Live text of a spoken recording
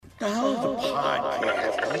Oh, the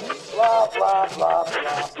podcast. Blah, blah, blah,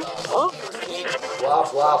 blah, blah.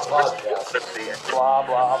 Blah, blah, podcast. Blah,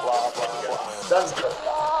 blah, blah, blah, blah. Sounds good.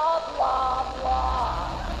 Blah, blah,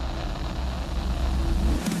 blah.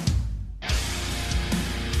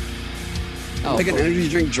 Like an energy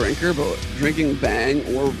drink drinker, but drinking Bang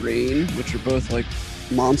or Rain, which are both like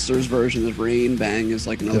Monster's version of Rain. Bang is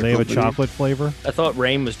like another. Do they have company. a chocolate flavor? I thought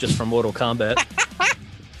Rain was just from Mortal Kombat.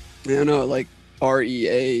 Yeah, no, like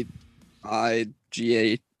REAIGA or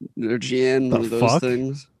GN, The one of those fuck?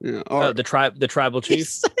 things. Yeah, The tribal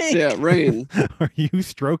chief. yeah, Rain. Are you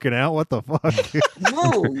stroking out? What the fuck?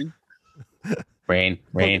 No, Rain.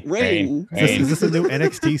 Rain. Is this a new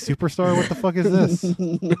NXT superstar? What the fuck is this?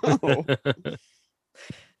 no.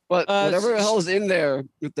 But whatever the hell's in there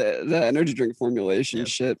with the energy drink formulation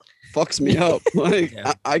shit fucks me up. Like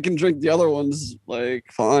Yeah. I can drink the other ones like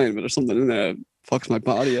fine, but there's something in there that fucks my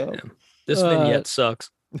body up. Yeah. This vignette sucks.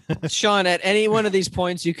 Sean, at any one of these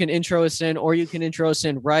points, you can intro us in, or you can intro us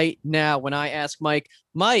in right now when I ask Mike,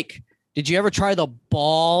 did you ever try the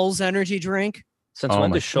Balls energy drink? Since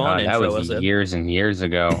when does Sean that intro was us in? years and years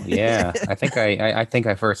ago. Yeah, I think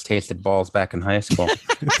I first tasted balls back in high school.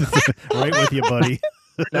 Right with you, buddy.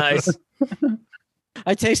 Nice.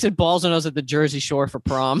 I tasted balls when I was at the Jersey Shore for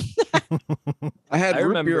prom. I had I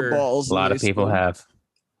root beer remember balls. A lot of people have.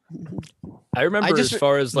 I remember I just- as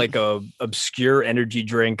far as like a obscure energy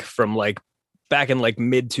drink from like back in like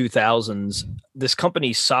mid 2000s, this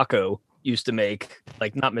company Sacco used to make,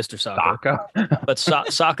 like not Mr. Sacco, Saka? but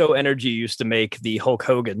Sacco Energy used to make the Hulk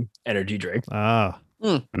Hogan energy drink. Ah,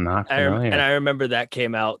 Not And familiar. I remember that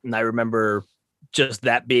came out, and I remember just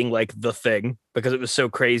that being like the thing because it was so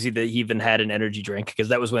crazy that he even had an energy drink because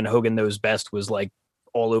that was when Hogan Knows Best was like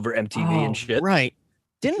all over MTV and shit. Right.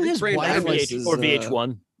 Didn't his Brain wife... Dynamite. VH, is, or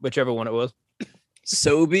VH1, whichever one it was.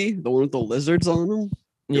 Sobe, the one with the lizards on them.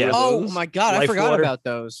 Yeah. Oh those? my God, I Life forgot water. about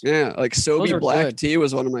those. Yeah, like Those Sobe are black good. tea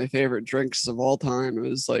was one of my favorite drinks of all time. It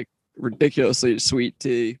was like ridiculously sweet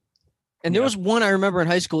tea. And there Yeah. was one I remember in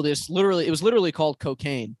high school. It was literally called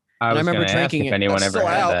cocaine. I was remember gonna ask drinking if anyone That's ever still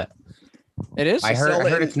had out. that. It is? I heard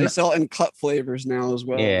they it's sell it in cut flavors now as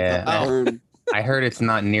well. Yeah. without the burn. I heard it's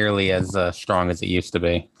not nearly as strong as it used to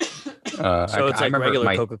be. So I it's like remember regular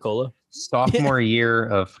my Coca-Cola. sophomore year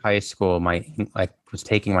of high school. I was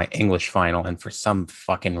taking my English final, and for some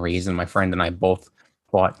fucking reason, my friend and I both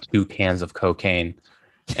bought 2 cans of cocaine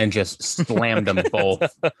and just slammed them both.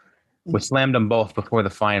 We slammed them both before the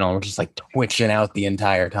final. We're just like twitching out the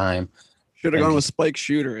entire time. Should have And gone with Spike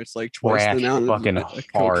Shooter. It's like twice the Trash amount fucking of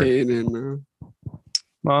hard. cocaine and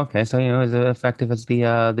Well, okay, so as effective as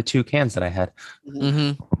the 2 cans that I had.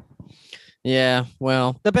 Mm-hmm. Yeah,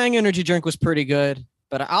 well, the Bang energy drink was pretty good,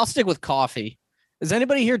 but I'll stick with coffee. Does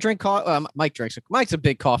anybody here drink coffee? Mike drinks. Mike's a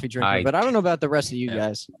big coffee drinker, but I don't know about the rest of you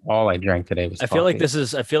guys. All I drank today was I feel like coffee.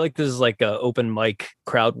 this is like a open mic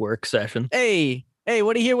crowd work session. Hey,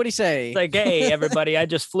 what do you hear? What do you say? It's like, hey, everybody, I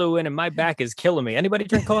just flew in and my back is killing me. Anybody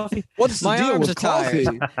drink coffee? what's the My deal arms with are tired.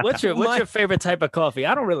 coffee? What's your favorite type of coffee?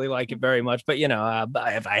 I don't really like it very much, but you know,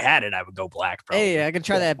 if I had it, I would go black. Probably. Hey, I can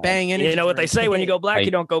try that Bang energy. You know what they drink. say when you go black,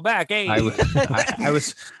 you don't go back. Hey, I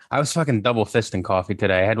was fucking double fisting coffee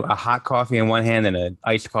today. I had a hot coffee in one hand and an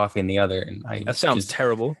iced coffee in the other, and that sounds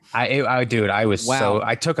terrible. I was Wow.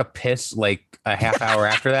 I took a piss like a half hour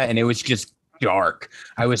after that, and it was just dark.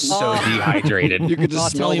 I was so Oh. dehydrated. You could I'll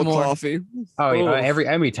just tell smell you the more. coffee. Oh, yeah, Oof.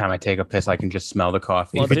 every time I take a piss, I can just smell the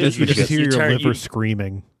coffee. Well, But dude, this you was just just hear your turn- liver you-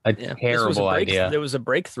 screaming. a Yeah, terrible idea. There was a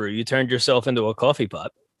breakthrough. You turned yourself into a coffee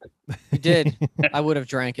pot. You did. I would have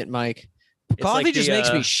drank it, Mike. It's Coffee like just the,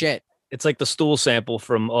 makes me shit. It's like the stool sample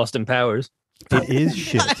from Austin Powers. It is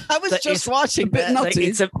shit. I was That just is watching bit that.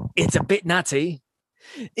 nutty. It's a bit nutty.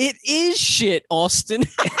 It is shit, Austin.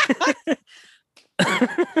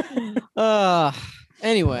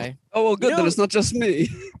 Anyway, Oh well, good. You know- Then it's not just me.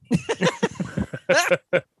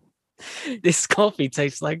 This coffee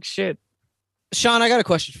tastes like shit. Sean, I got a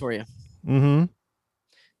question for you. Mm-hmm.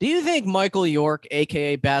 Do you think Michael York,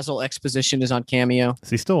 aka Basil Exposition, is on Cameo? Is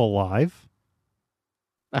he still alive?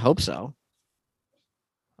 I hope so.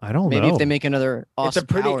 I don't Maybe know. if they make another Austin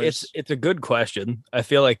Powers. It's a good question. I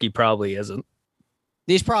feel like he probably isn't.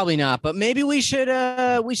 He's probably not, but maybe we should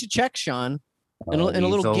check Sean in a He's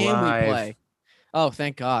little game we alive. play. Oh,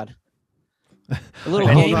 thank God. A little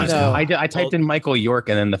Hold game on. though. I typed in Michael York,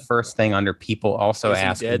 and then the first thing under people also Is he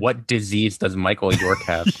asked, dead? "What disease does Michael York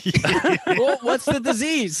have?" Well, what's the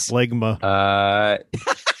disease? Phlegma.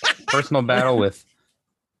 Personal battle with.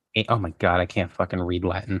 Oh my God, I can't fucking read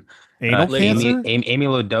Latin. Anal cancer?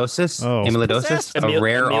 Amyloidosis. Oh. Amyloidosis, Amyl- a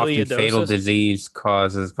rare, often fatal amyloidosis? disease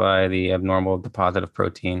caused by the abnormal deposit of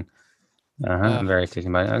protein I'm very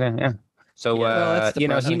thinking about it. Okay, yeah. So well, that's you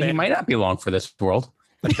know, depressing. he might not be long for this world.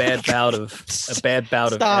 A bad bout of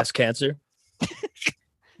Stop. ass cancer.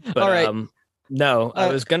 But, All right. No, I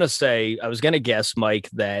was gonna guess, Mike,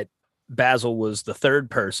 that Basil was the third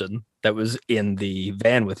person that was in the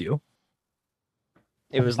van with you.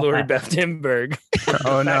 It was Lori Beth Timberg,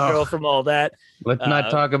 Oh that girl no! from all that. Let's not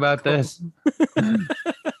talk about this.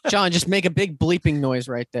 John, just make a big bleeping noise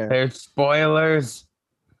right there. There's spoilers.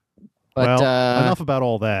 But well, enough about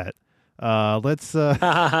all that.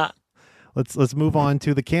 Let's move on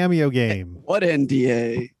to the cameo game. What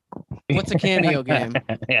NDA? what's a cameo game?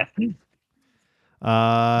 Yeah.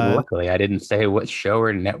 Uh, Luckily, I didn't say what show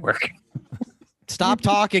or network. Stop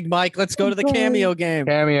talking, Mike. Let's go to the cameo game.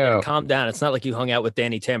 Cameo. Calm down. It's not like you hung out with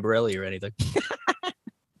Danny Tamborelli or anything.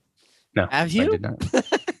 No, Have I you? did not.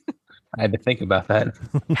 I had to think about that.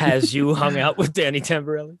 Has you hung out with Danny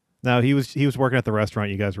Tamborelli? no, he was working at the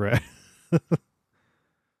restaurant you guys were at.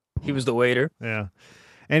 He was the waiter. Yeah.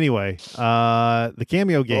 Anyway, the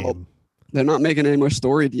cameo game. Well, they're not making any more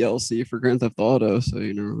story DLC for Grand Theft Auto, so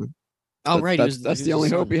you know. Oh, that- right. That's the only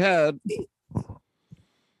hope he had.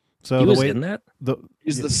 So He the was way in that?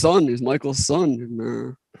 He's the son. He's Michael's son.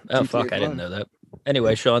 And, Oh, GTA fuck. I didn't 5. know that.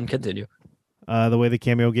 Anyway, Sean, continue. the way the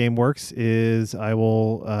cameo game works is I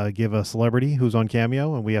will give a celebrity who's on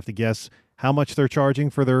Cameo, and we have to guess how much they're charging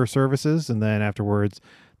for their services, and then afterwards,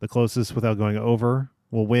 the closest without going over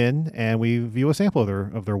will win, and we view a sample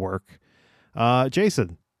of their work.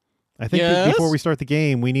 Jason, I think Yes? before we start the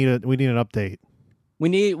game, we need an update. We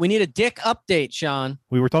need a dick update, Sean.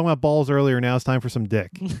 We were talking about balls earlier. Now it's time for some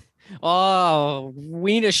dick. Oh,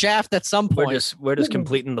 we need a shaft at some point. We're just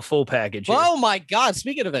completing the full package here. Oh my God!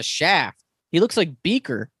 Speaking of a shaft, he looks like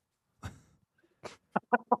Beaker.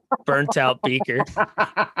 Burnt out beaker.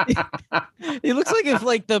 He looks like if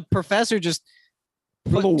like the professor just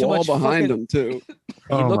Put a too wall much behind fucking- him too. He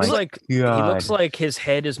Oh looks my like he God. looks like his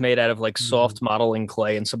head is made out of like soft modeling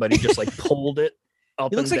clay, and somebody just like pulled it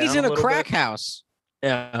up. He looks and like he's down in a little crack bit. house.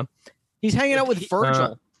 Yeah, He's hanging out with He-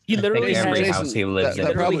 Virgil. he literally every has house he lives that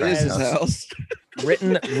in. probably literally is his has- house.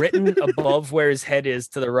 written above where his head is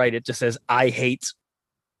to the right. It just says "I hate."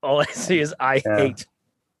 All I see is "I Yeah. hate."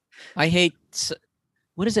 I hate.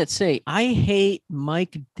 What does that say? I hate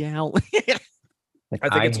Mike Dowling. Like, I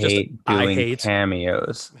think it's just hate I doing hate.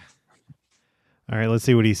 cameos. All right, let's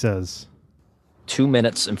see what he says. 2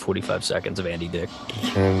 minutes and 45 seconds of Andy Dick.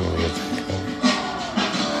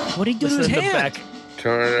 What did he do to his Listen to the hand? back.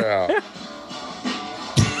 Turn it out.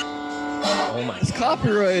 Oh my! It's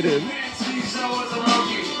copyrighted. He's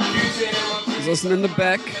listening to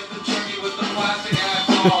Beck.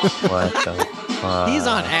 What the fuck? He's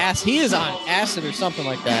on ass. He is on acid or something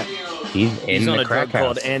like that. He's in He's on the a crack drug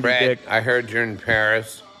called house. Andy Brad, Dick. I heard you're in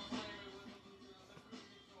Paris.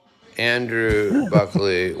 Andrew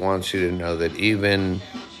Buckley wants you to know that even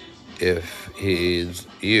if he's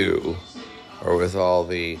you, or with all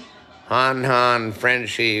the Han,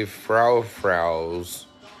 Frenchie, Frous,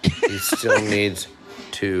 he still needs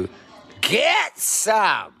to get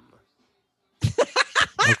some.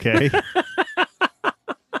 Okay.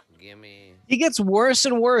 Gimme. He gets worse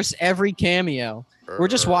and worse every cameo. We're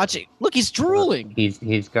just watching. Look, he's drooling.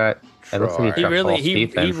 He's got. It looks like he's He got really- false he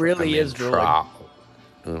defense. really is drooling.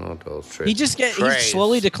 He just he's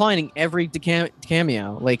slowly declining every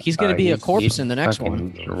cameo. Like he's gonna be a corpse in the next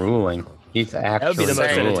one. Drooling. He's That actually would be the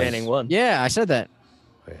most drooling. entertaining one. Yeah, I said that.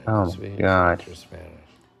 Oh my God.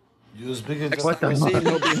 You speak it. What the Next time we see him,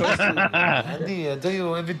 he'll be hosting. Andy, I tell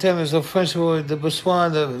you, every time it's the French word, the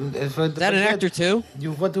Botswana, Is that an actor too?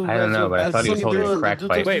 You want to? I don't know, but I thought he was holding a crack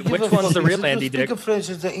pipe. Wait, which one's the real Andy Dick? Speak French,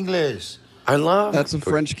 it's the English. I love. That's a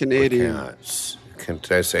French Canadian.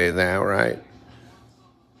 Can't I say that right?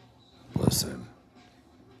 Listen,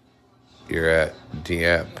 you're at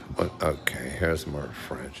Dieppe. Okay, here's more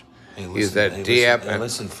French. Hey, He's listen, at hey, Dieppe. listen,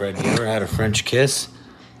 listen, Fred, you ever had a French kiss?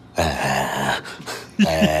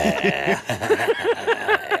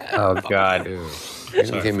 Oh God. You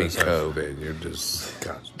didn't give me COVID. You're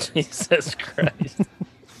disgusting. Jesus Christ!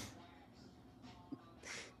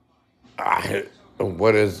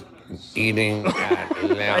 What is eating at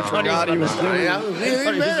I thought he was about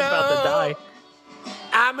to die.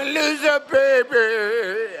 I'm a loser,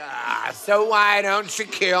 baby. So why don't you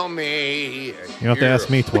kill me? You don't have to ask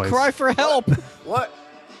me twice. Cry for help. What?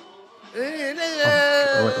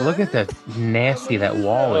 Look at that nasty that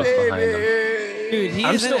wall is behind him. Dude, he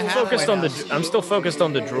I'm is in still a focused halfway on the. house. I'm still focused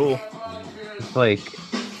on the drool. It's like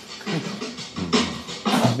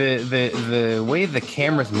the way the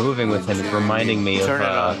camera's moving with him is reminding me of Turn it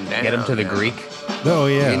on now, Get Him to the man. Greek. Oh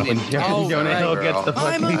yeah. When Oh, Jonah right. Hill gets the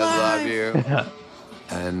I'm fucking. I love alive. you.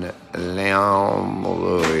 And Leon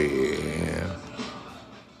Louis.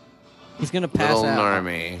 He's gonna pass Little out.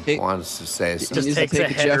 Normie wants to say something. Just takes a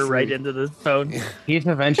header right into the phone. He's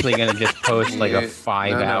eventually going to just post like a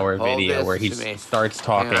 5-hour hold video this where he to me. starts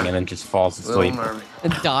talking Yeah. and then just falls Little asleep. Normie.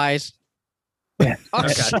 And dies. Okay.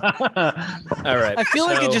 All right. I feel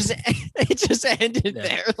like so it just ended Yeah.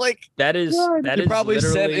 there. Like that is They probably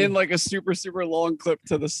sent literally- in like a super long clip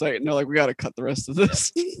to the site, and they're like, "We got to cut the rest of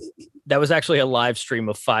this." that was actually a live stream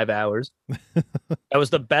of 5 hours. That was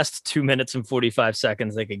the best 2 minutes and 45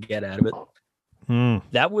 seconds they could get out of it.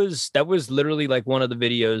 That was literally like one of the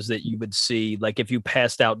videos that you would see, like if you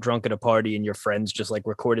passed out drunk at a party and your friends just like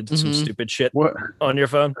recorded some Mhm. stupid shit What? on your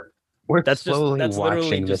phone. We're That's just- slowly that's literally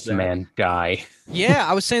watching just this that. man die. yeah,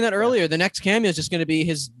 I was saying that earlier. The next cameo is just gonna be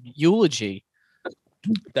his eulogy.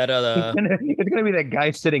 That It's gonna be that guy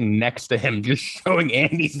sitting next to him, just showing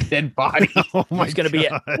Andy's dead body. Oh my It's gonna be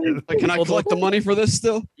God. Like, can I Well, collect the money for this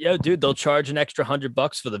still? yo, dude, they'll charge an extra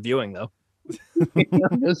 $100 for the viewing though.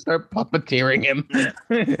 Just start puppeteering him.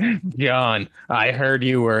 John, I heard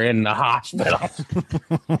you were in the hospital.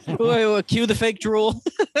 Wait, cue the fake drool.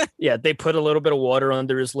 Yeah, they put a little bit of water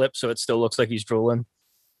under his lip so it still looks like he's drooling.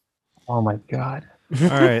 Oh my god. All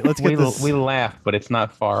right, let's We, get this. we laugh, but it's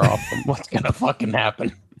not far off from what's gonna fucking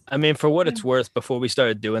happen. I mean, for what it's worth, before we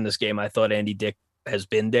started doing this game, I thought Andy Dick has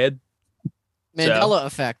been dead. Mandela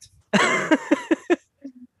effect.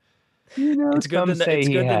 It's good Some to, say it's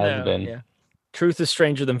he good to has know. been. Yeah. Truth is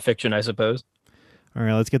stranger than fiction, I suppose. All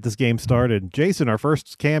right, let's get this game started. Jason, our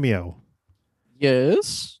first cameo.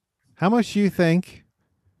 Yes. How much do you think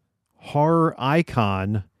horror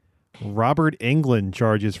icon Robert Englund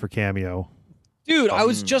charges for cameo? Dude, I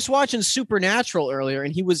was just watching Supernatural earlier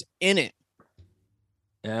and he was in it.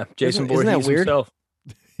 Yeah, Jason Isn't that Voorhees weird? himself.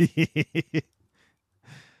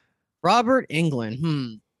 Robert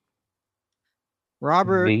Englund.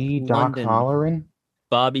 Robert The Doc London. Holleran?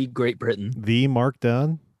 Bobby Great Britain. The Mark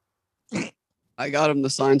Dunn. I got him to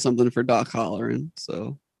sign something for Doc Holleran,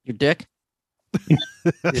 so Your dick? yeah,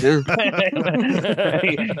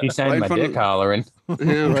 He signed Right in my front of- dick hollering.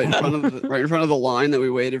 yeah, right in front of the line that we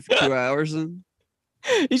waited for 2 hours in.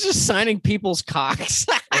 He's just signing people's cocks.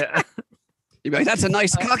 Yeah. You'd be like, "That's a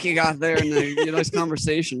nice cock you got there," and then a nice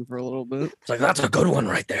conversation for a little bit. It's like, that's a good one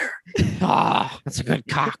right there. Ah, that's a good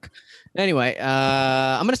cock. Anyway,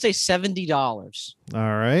 I'm gonna say $70. All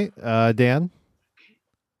right, Dan.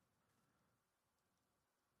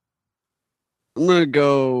 I'm gonna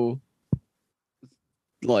go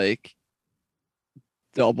like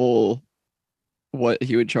double what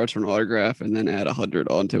he would charge for an autograph, and then add 100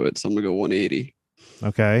 onto it. So I'm gonna go 180.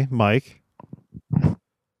 Okay, Mike.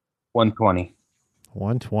 120.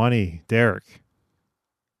 120. Derek.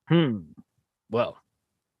 Well,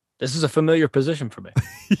 this is a familiar position for me.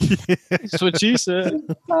 That's what she said.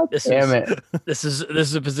 This Damn is, it. This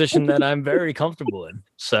is a position that I'm very comfortable in.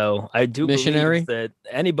 So I do Missionary? believe that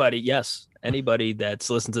anybody that's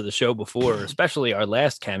listened to the show before, especially our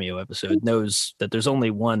last cameo episode, knows that there's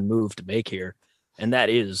only one move to make here, and that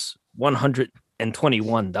is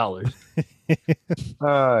 $121.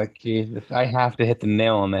 Oh, Jesus. I have to hit the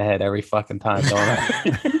nail on the head every fucking time, don't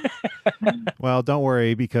I? Well, don't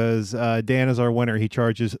worry because Dan is our winner. He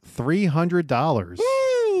charges $300.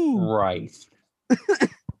 Right.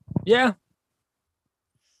 Yeah.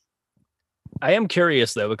 I am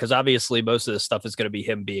curious though, because obviously most of this stuff is going to be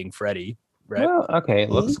him being Freddy, right? Well, okay. It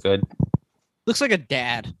looks good. Looks like a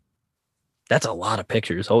dad. That's a lot of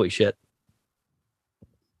pictures. Holy shit.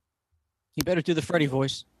 You better do the Freddy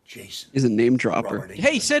voice. Jason. He's a name dropper. Robert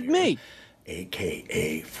Hey, he said me.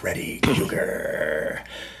 AKA Freddy Krueger.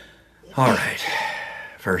 All right.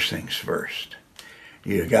 First things first.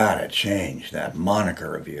 You gotta change that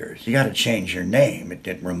moniker of yours. You gotta change your name.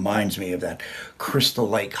 It reminds me of that Crystal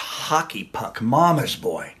Lake hockey puck mama's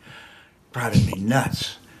boy. Driving me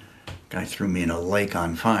nuts. Guy threw me in a lake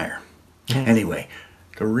on fire. Anyway,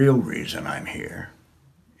 the real reason I'm here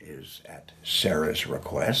is at Sarah's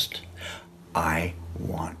request. I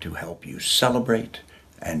want to help you celebrate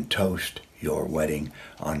and toast your wedding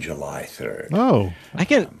on July 3rd. Oh, I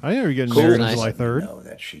can. I know you're getting Cool. married on Nice. July Let me 3rd. know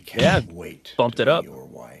that she can't wait bumped to it be up. your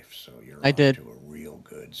wife, so you're I off did. to a real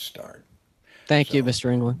good start. Thank you,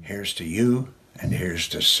 Mr. England. Here's to you, and here's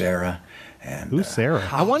to Sarah. And Who's Sarah?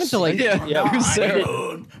 I wanted to like. Yeah, Yeah. who's Sarah?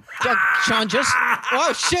 Sean, just.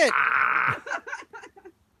 Oh shit!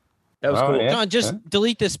 That was Oh, cool. yeah. Sean, just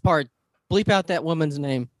delete this part. Bleep out that woman's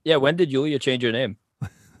name. Yeah, when did Yulia change her name?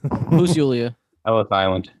 Who's Julia? Ellis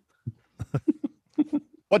Island.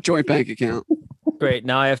 What joint bank account? Great.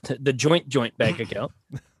 Now I have the joint bank account.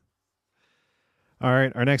 All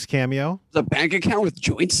right, our next cameo. The bank account with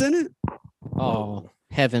joints in it? Oh,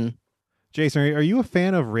 heaven. Jason, are you a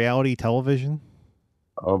fan of reality television?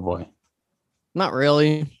 Oh boy, Not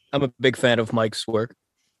really. I'm a big fan of Mike's work.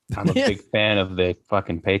 I'm a big fan of the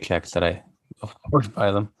fucking paychecks that I afford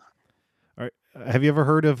by them. All right. Have you ever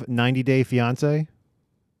heard of 90 Day Fiance?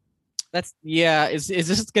 That's Is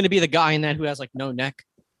this going to be the guy in that who has like no neck?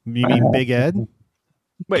 You mean Big Ed?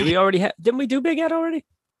 Wait, we already didn't we do Big Ed already?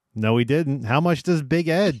 No, we didn't. How much does Big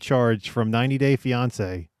Ed charge from 90 Day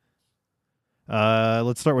Fiance?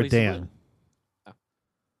 Let's start with Dan.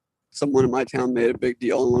 Someone in my town made a big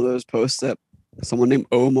deal in one of those posts that someone named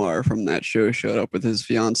Omar from that show showed up with his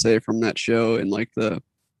fiance from that show in like the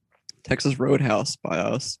Texas Roadhouse by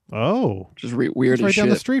us. Oh, which is weird it's right as down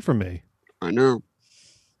the shit. street from me. I know.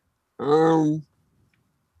 I don't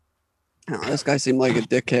know, this guy seemed like a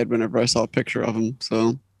dickhead whenever I saw a picture of him.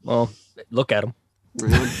 So, well, look at him.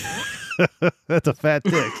 That's a fat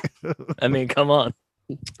dick. I mean, come on.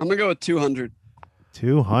 I'm gonna go with 200.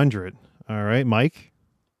 200. All right, Mike.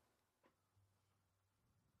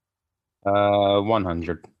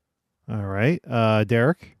 100. All right,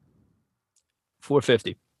 Derek.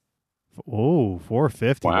 450. Oh,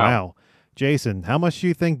 450. Wow. Jason, how much do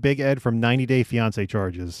you think Big Ed from 90 Day Fiance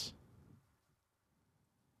charges?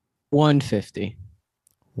 150.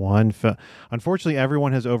 Unfortunately,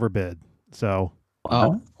 everyone has overbid. So,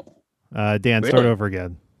 Dan, start over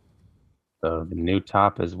again. So the new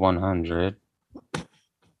top is 100.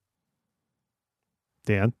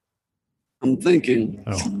 Dan? I'm thinking.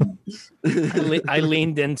 Oh. I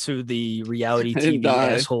leaned into the reality TV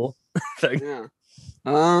asshole thing.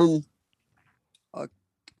 Yeah.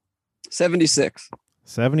 76.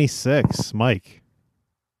 76. Mike?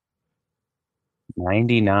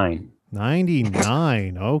 99.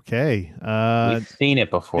 99. Okay. We've seen it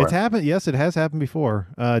before. It's happened. Yes, it has happened before.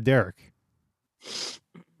 Derek?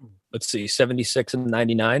 Let's see, 76 and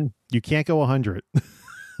 99. You can't go 100.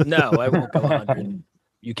 No, I won't go 100.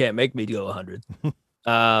 You can't make me go 100.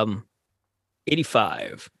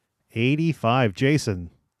 85. 85. Jason,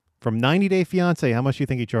 from 90 Day Fiance, how much do you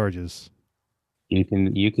think he charges?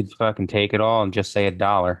 You could fucking take it all and just say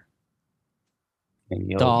 $1. And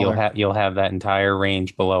you'll have that entire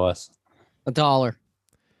range below us. $1.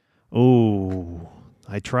 Oh,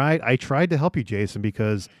 I tried to help you, Jason,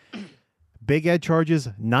 because Big Ed charges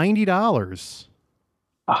 $90.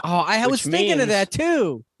 Oh, I was thinking of that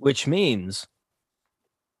too. Which means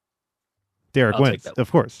Derek wins,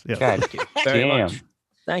 of course. Yeah. Thank you very much.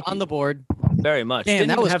 Thank you. On the board. Very much. Damn,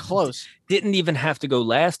 that was close. Didn't even have to go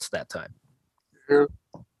last that time. Oh,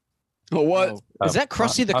 what? Is that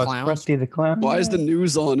Krusty the Clown? Krusty the Clown? Why is the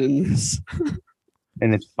news on in this?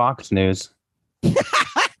 And it's Fox News.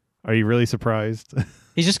 Are you really surprised?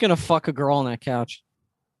 He's just gonna fuck a girl on that couch.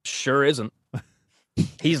 Sure isn't.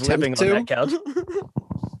 He's living on that couch.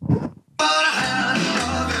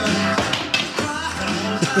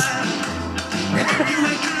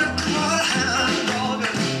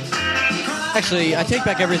 Actually, I take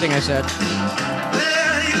back everything I said.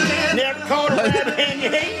 Nick Cornbread, and you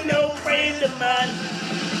ain't no friend of mine.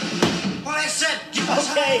 What I said.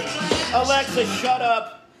 Okay, Alexa, shut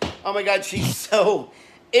up. Oh my God, she's so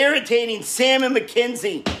irritating. Sam and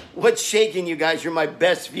Mackenzie. What's shaking, you guys? You're my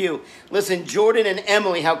best view. Listen, Jordan and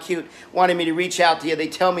Emily, how cute, wanted me to reach out to you. They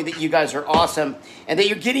tell me that you guys are awesome and that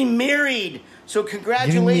you're getting married. So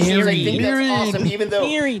congratulations. I think that's awesome, even though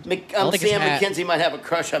Sam Mackenzie might have a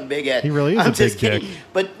crush on Big Ed. He really is I'm a just big kidding. dick.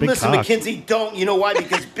 But Big listen, cock. Mackenzie, don't. You know why?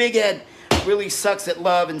 Because Big Ed really sucks at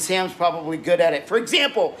love, and Sam's probably good at it. For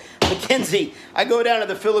example, Mackenzie, I go down to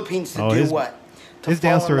the Philippines to do what? His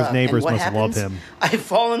fall in downstairs love. neighbors And what must love happens? him. I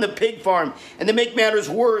fall in the pig farm, and to make matters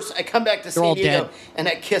worse, I come back to San all Diego dead. and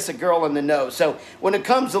I kiss a girl on the nose. So when it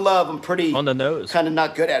comes to love, I'm pretty on the nose, kind of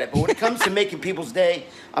not good at it. But when it comes to making people's day,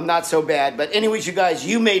 I'm not so bad. But anyways, you guys,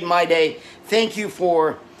 you made my day. Thank you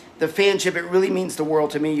for the fanship. It really means the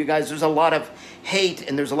world to me, you guys. There's a lot of hate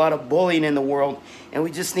and there's a lot of bullying in the world, and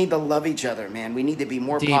we just need to love each other, man. We need to be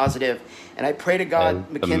more positive. And I pray to God,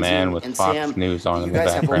 The Mackenzie man with and Fox Sam, News on that in you the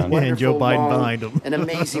guys have a background. wonderful, And Joe Biden long, behind him. an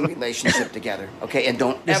amazing relationship together. Okay, and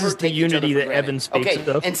don't This ever is the take each other unity for that granted. Evan speaks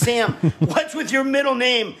Okay, of. and Sam, what's with your middle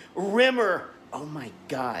name, Rimmer? Oh my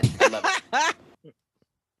God, I love it.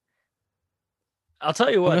 I'll tell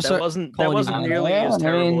you what, that start wasn't calling you nearly that. as I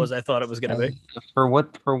terrible mean, as I thought it was going to be. For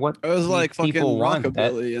what It was like fucking people want,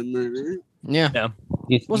 rockabilly in there. Yeah.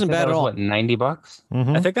 Wasn't bad at all. What, $90?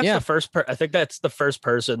 Mhm. I think that's Yeah. the first. I think that's the first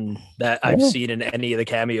person that I've seen in any of the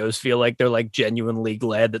cameos feel like they're like genuinely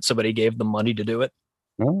glad that somebody gave them money to do it.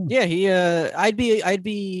 Yeah, I'd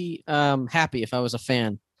be happy if I was a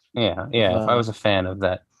fan. Yeah. If I was a fan of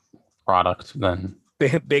that product, then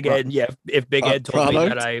Big Ed, yeah. If Big Ed told me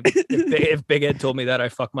product? that if Big Ed told me that I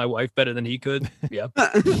fuck my wife better than he could, yeah.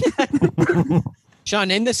 Sean,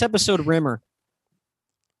 name this episode Rimmer.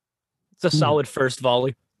 It's a solid first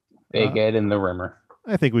volley. Big Ed and the Rimmer.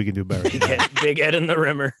 I think we can do better. Than that. Big Ed and the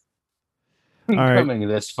Rimmer. All right. Coming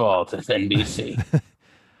this fall to NBC.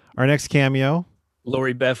 Our next cameo,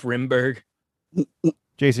 Lori Beth Rimberg.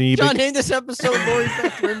 Jason. You Sean, name this episode Lori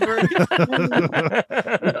Beth Rimberg.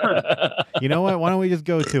 You know what? Why don't we just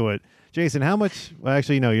go to it, Jason? How much? Well,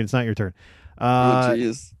 actually, no. It's not your turn. Oh,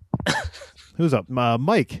 jeez. Who's up?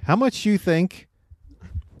 Mike. How much you think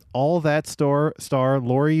all that star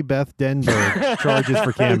Lori Beth Denberg charges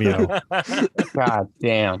for cameo? God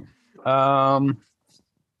damn.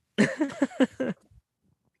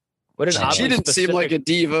 What is She didn't seem like a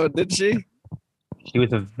diva, did she? She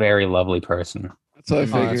was a very lovely person. That's what I Oh,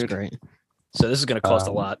 that's figured. great. So this is going to cost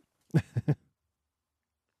a lot.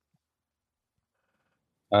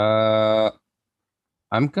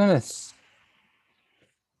 I'm gonna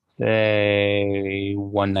say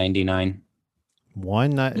 199.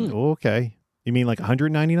 Okay. You mean like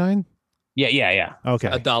 199? Yeah. Okay.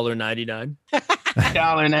 $1.99.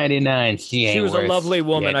 $1.99. She was a worth lovely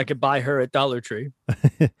woman. shit. I could buy her at Dollar Tree.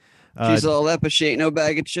 She's all that, but she ain't no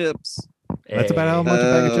bag of chips. That's about how much a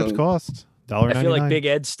bag of chips costs. $1.99. I feel like Big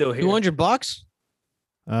Ed's still here. $200?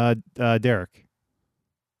 Derek.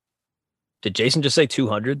 Did Jason just say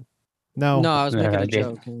 200? No. No, I was making a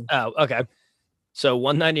Jason. joke. Oh, okay. So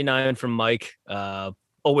 199 from Mike.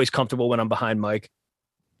 Always comfortable when I'm behind Mike.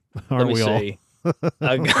 Aren't we all? see.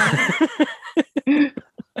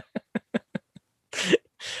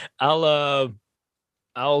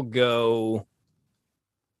 I'll go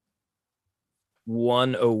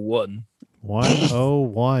 101.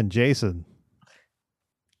 101. Jason.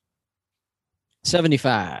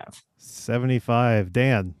 75. 75.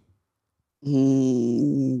 Dan.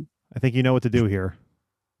 I think you know what to do here.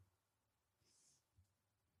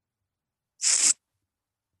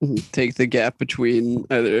 Take the gap between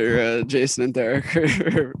either Jason and Derek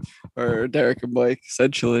or Derek and Mike,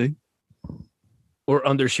 essentially. Or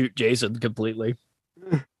undershoot Jason completely.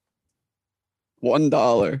 $1.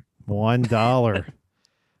 $1.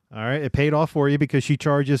 All right. It paid off for you because she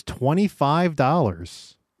charges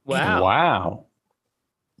 $25. Wow.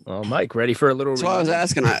 Well, Mike, ready for a little? That's why I was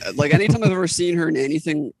asking. Like anytime I've ever seen her in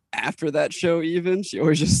anything after that show, even she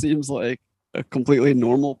always just seems like a completely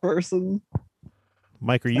normal person.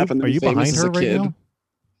 Mike, are you Happened to be behind famous as her a right kid. now?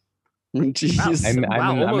 Jeez.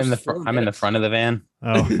 I'm in the front of the van.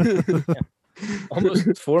 Oh.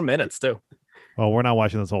 Almost 4 minutes too. Well, we're not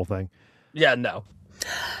watching this whole thing. Yeah, no.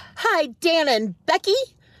 Hi, Dan and Becky.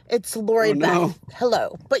 It's Lori Oh, no. Beth.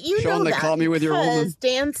 Hello. But you Sean, know they that call me with your woman. because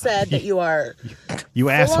Dan said that you are You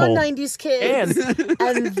full-on asshole. 90s kids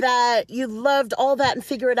and that you loved all that and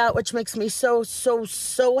Figure It Out, which makes me so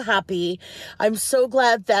happy. I'm so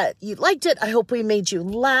glad that you liked it. I hope we made you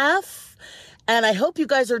laugh. And I hope you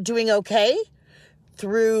guys are doing okay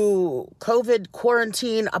through COVID,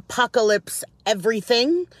 quarantine, apocalypse,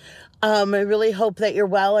 everything. I really hope that you're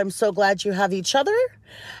well. I'm so glad you have each other.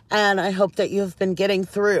 And I hope that you've been getting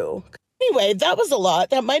through. Anyway, that was a lot.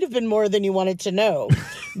 That might have been more than you wanted to know.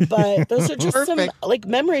 But those are just some like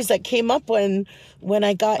memories that came up when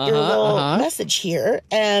I got your little message here.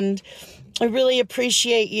 And I really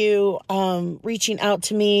appreciate you reaching out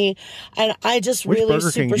to me. And I just Which really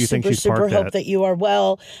Burger King do you think she's super parked hope at? that you are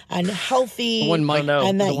well and healthy. One Mike,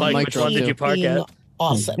 and that you which one did you park being at?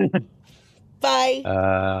 awesome.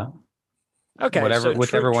 Bye. Okay.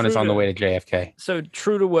 Whichever one is on the way to JFK. So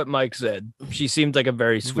true to what Mike said, she seemed like a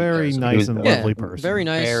very sweet, Very person. nice and Yeah, lovely person. Very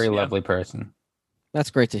nice. Very lovely person.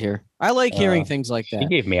 That's great to hear. I like hearing things like that. He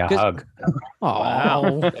gave me a 'Cause- hug.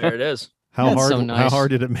 Wow. There it is. How That's hard? so How nice.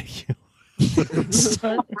 hard did it make you?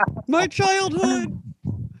 My childhood.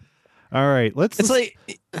 All right. It's like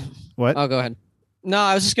what? Oh, go ahead. No,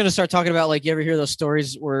 I was just gonna start talking about like you ever hear those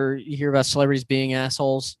stories where you hear about celebrities being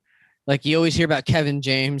assholes? Like you always hear about Kevin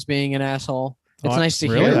James being an asshole. It's nice to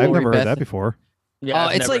really? hear. I've Lori never heard Beth- that before. Yeah,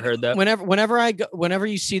 I've it's never like heard that. whenever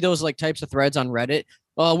you see those like types of threads on Reddit,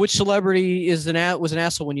 which celebrity was an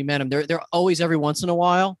asshole when you met him? They're always every once in a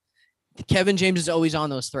while. Kevin James is always on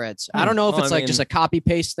those threads. I don't know if Well, it's I like just mean- a copy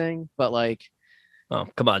paste thing, but like Oh,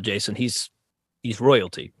 come on, Jason. He's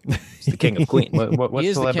royalty. He's the king of Queens. What He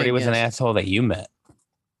is the celebrity king, was an yes. asshole that you met?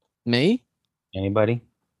 me. Anybody?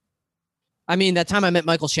 I mean, that time I met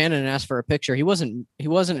Michael Shannon and asked for a picture. He wasn't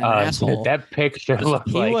an asshole. That picture looked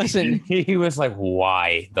He like wasn't- He was like,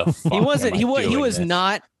 why the fuck? He wasn't. am I He doing was this?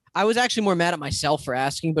 not. I was actually more mad at myself for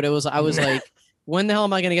asking, but I was like, when the hell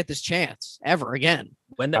am I going to get this chance ever again?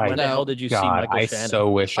 When the hell did you see God, Michael I Shannon? so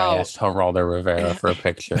wish I Oh. asked Geraldo Rivera for a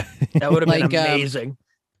picture. That would have been Like, amazing.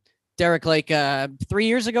 Derek, like 3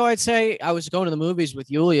 years ago, I'd say I was going to the movies with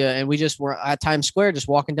Yulia, and we just were at Times Square, just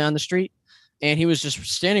walking down the street, and he was just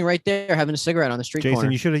standing right there having a cigarette on the street Jason,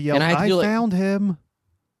 corner. you should have yelled, And I had to I do, like- found him.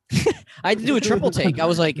 I had to do a triple take. I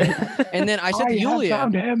was like, and then I said to Yulia,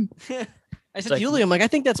 found him. I said like- to Yulia, I'm like, I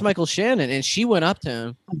think that's Michael Shannon. And she went up to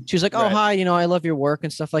him. She was like, oh, Right. hi, I love your work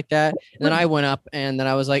and stuff like that. And then I went up and then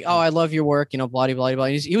I was like, oh, I love your work, blah, blah, blah, blah.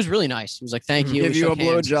 He was really nice. He was like, thank you. Give We you a shook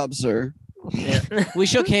hands. blowjob, sir. We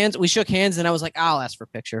shook hands and I was like, I'll ask for a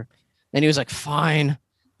picture. And he was like, fine.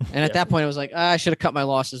 And at that point, I was like, I should have cut my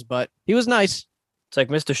losses, but he was nice. It's like,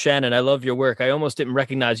 Mr. Shannon, I love your work. I almost didn't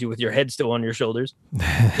recognize you with your head still on your shoulders.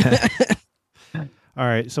 All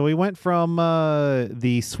right, so we went from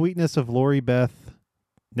the sweetness of Lori Beth.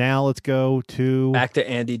 Now let's go to Back to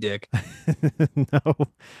Andy Dick. no,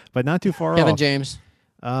 but not too far Kevin off. James.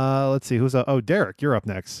 Let's see who's Derek, you're up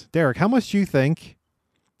next. Derek, how much do you think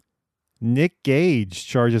Nick Gage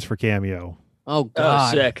charges for Cameo? Oh,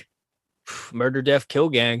 God. Oh, sick. Murder, Death, Kill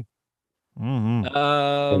Gang.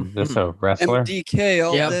 Mm-hmm. Is this a wrestler? MDK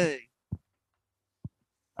all day.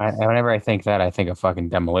 Whenever I think that, I think of fucking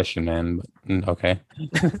Demolition Man. But, okay.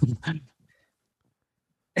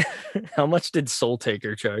 How much did Soul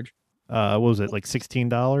Taker charge? What was it, like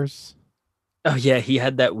 $16? Oh, yeah, he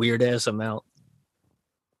had that weird ass amount.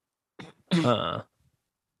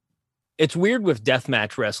 It's weird with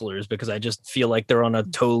deathmatch wrestlers because I just feel like they're on a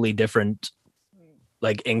totally different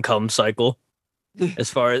like income cycle as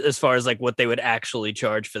far as like what they would actually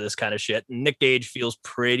charge for this kind of shit. Nick Gage feels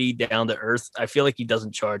pretty down to earth. I feel like he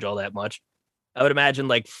doesn't charge all that much. I would imagine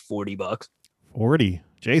like $40. 40.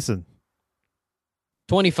 Jason.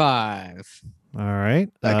 25. All right.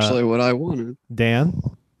 Actually, what I wanted. Dan.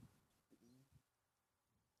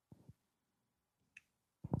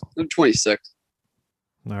 26.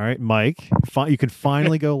 All right, Mike. You can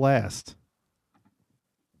finally go last.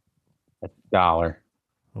 $1.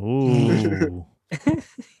 Ooh.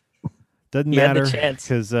 Doesn't He had the matter chance.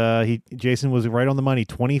 because Jason was right on the money.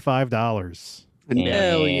 $25.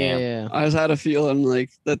 Hell yeah. I just had a feeling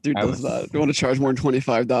like that dude does that. You want to charge more than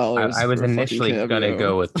 $25? I was for a fucking initially gonna cameo.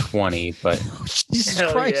 go with 20, but Jesus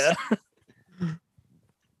Hell Christ. yeah.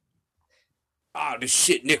 Ah, this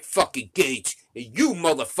shit, Nick fucking Gage. And you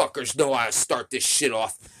motherfuckers know how to start this shit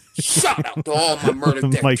off. Shout out to all my Murder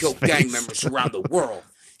Death Mike's Kill gang face. members around the world.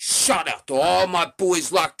 Shout out to all my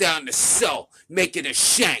boys locked down in the cell, making a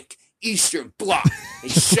shank, Eastern Bloc.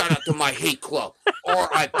 And shout out to my hate club,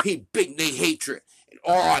 R.I.P. Big Nate Hatred, and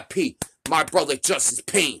R.I.P. my brother Justice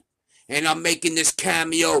Payne. And I'm making this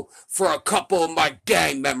cameo for a couple of my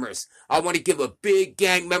gang members. I want to give a big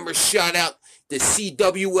gang member shout out to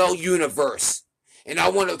CWL Universe. And I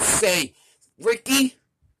want to say, Ricky,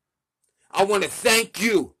 I want to thank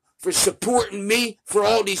you for supporting me for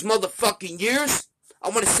all these motherfucking years. I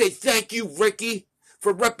want to say thank you, Ricky,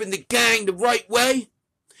 for repping the gang the right way.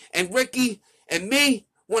 And Ricky and me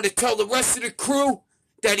want to tell the rest of the crew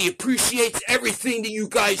that he appreciates everything that you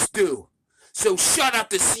guys do. So shout out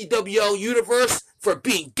to CWL Universe for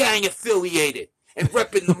being gang affiliated and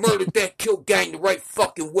repping the Murder Death Kill gang the right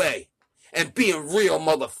fucking way. And being real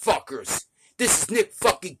motherfuckers. This is Nick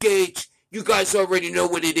fucking Gage. You guys already know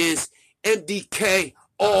what it is. MDK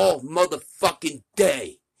all motherfucking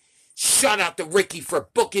day. Shout out to Ricky for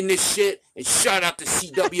booking this shit. And shout out to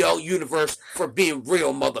CWL Universe for being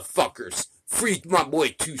real motherfuckers. Free my boy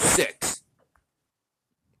 2-6.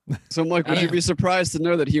 So, Mike, would you be surprised to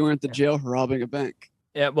know that he went to jail for robbing a bank?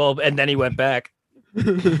 Yeah, well, and then he went back.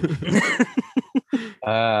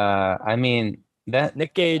 I mean that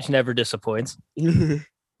Nick Gage never disappoints.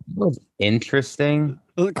 was interesting.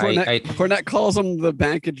 Cornette calls him the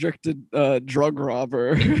bank addicted drug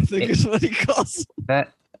robber. I think is what he calls him.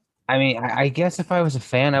 That. I mean, I guess if I was a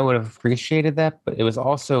fan, I would have appreciated that, but it was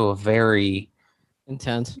also a very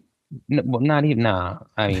intense. Well, not even. Nah,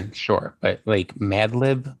 I mean, sure, but like Mad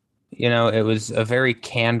Lib, it was a very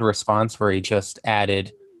canned response where he just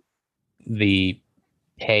added the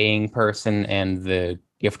paying person and the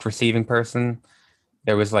gift receiving person.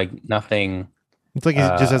 There was like nothing. It's like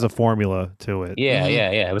it just has a formula to it. Yeah,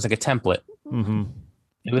 yeah. It was like a template. Mm-hmm.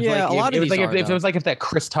 It was Yeah, like a lot it of was these like are, if it though. was like if that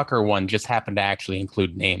Chris Tucker one just happened to actually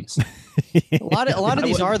include names. A lot of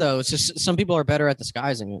these are though. It's just some people are better at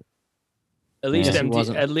disguising it. At least Yeah. He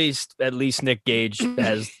wasn't. at least Nick Gage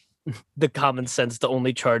has the common sense to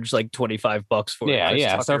only charge like $25 for it. Yeah, Chris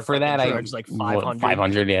yeah. So Tucker for that, I charged like 500.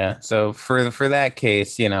 500. Yeah. So for that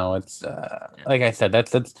case, it's like I said,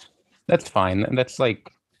 that's fine. That's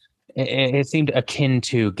like it seemed akin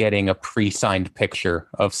to getting a pre-signed picture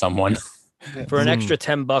of someone. For an extra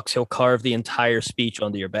 $10, he'll carve the entire speech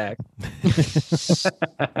onto your back.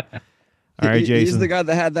 All right, He's Jason. the guy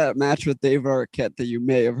that had that match with David Arquette that you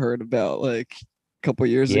may have heard about like a couple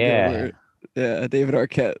years ago. Where, yeah, David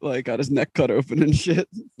Arquette like got his neck cut open and shit.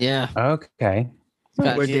 Yeah. Okay.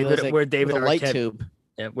 Where He was, like, David with a light Arquette, tube.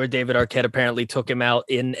 yeah, where David Arquette apparently took him out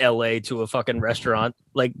in L.A. to a fucking restaurant,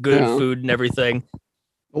 like good Yeah. food and everything.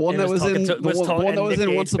 The one And that was in talking the to- one that was Nick in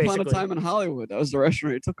Gage, Once Upon a basically. Time in Hollywood. That was the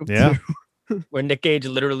restaurant he took him Yeah. to. Where Nick Gage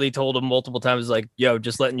literally told him multiple times, like, "Yo,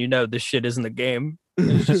 just letting you know, this shit isn't a game."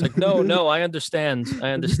 And he's just like, "No, I understand.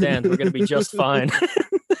 We're gonna be just fine.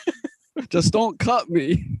 Just don't cut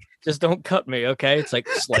me. Just don't cut me, okay?" It's like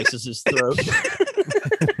slices his throat.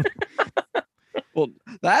 Well,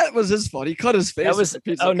 that was his fault. He cut his face. That with was the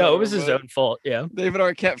pizza oh no, cutter, it was his but own fault. Yeah. David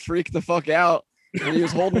Arquette freaked the fuck out. And he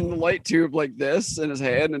was holding the light tube like this in his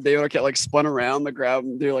hand, and David Arquette like spun around to grab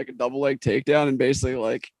and do like a double leg takedown and basically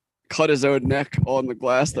like cut his own neck on the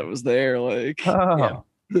glass that was there. Like, Oh.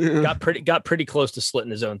 Got pretty close to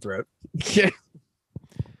slitting his own throat. yeah.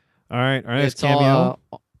 All right. All right. It's Cameo.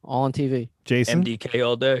 all on TV. Jason, MDK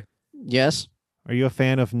all day. Yes. are you a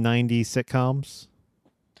fan of 90s sitcoms?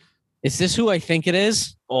 Is this who I think it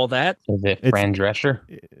is? All that? Is it It's- Fran Drescher?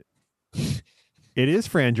 It is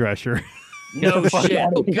Fran Drescher. No shit.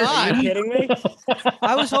 Oh, Are God. you kidding me?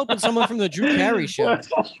 I was hoping someone from the Drew Carey show.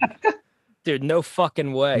 Dude, no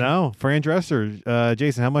fucking way. No, Fran Drescher.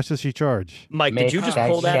 Jason, how much does she charge? Mike, did you just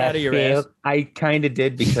pull that out of your ass? I kind of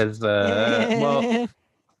did because, well,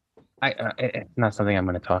 it's not something I'm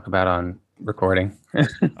going to talk about on recording.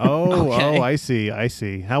 Oh, Okay. I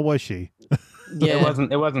see. How was she? Yeah.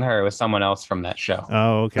 It wasn't her. It was someone else from that show.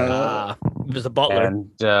 Oh, okay. It was a butler. And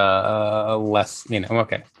less,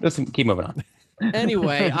 okay. Listen, keep moving on.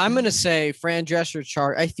 Anyway, I'm gonna say Fran Drescher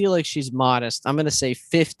chart. I feel like she's modest. I'm gonna say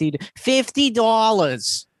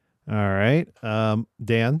 $50. All right.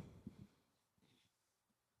 Dan.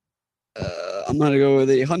 I'm gonna go with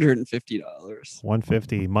 $150.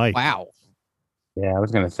 150. Mike. Wow. Yeah, I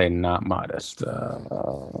was going to say not modest.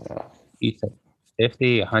 You said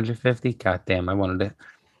 50, 150? God damn, I wanted it.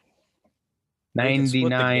 We can split the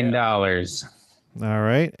gap. $99. All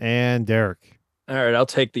right. And Derek. All right, I'll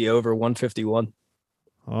take the over 151.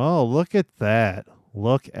 Oh, look at that.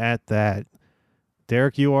 Look at that.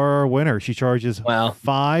 Derek, you are our winner. She charges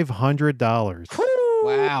 $500.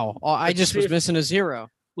 Wow. Oh, I Let's just see was if- missing a zero.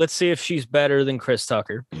 Let's see if she's better than Chris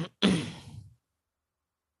Tucker.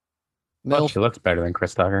 Well, she looks better than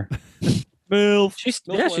Chris Tucker. Milf. She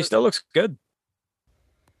still looks good.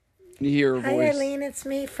 Can you hear her Hi, voice? Eileen. It's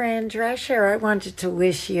me, Fran Drescher. I wanted to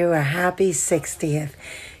wish you a happy 60th.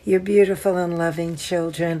 Your beautiful and loving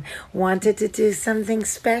children wanted to do something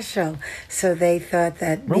special, so they thought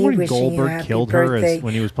that Remember me when wishing Goldberg you happy killed her birthday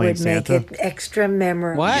when he was playing would make Santa? it extra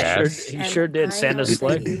memorable. What? Yes. He sure did. I Santa's hope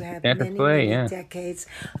sleigh. that you have Santa's many, sleigh, many yeah. decades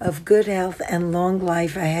of good health and long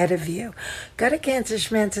life ahead of you. Go to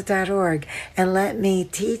cancerschmancer.org and let me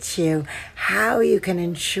teach you how you can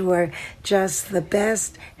ensure just the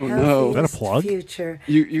best, Oh, no. healthiest Is that a plug? future.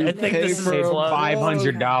 You I think pay this is for a plug.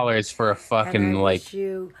 $500 for a fucking, And I like, wish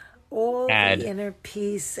you all ad. the inner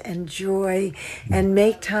peace and joy, and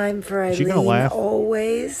make time for Is she Eileen gonna laugh?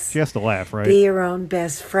 always. She has to laugh, right? Be your own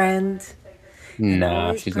best friend. no,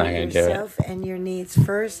 Always she's put not going to do it. yourself and your needs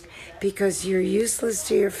first, because you're useless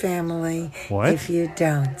to your family What? if you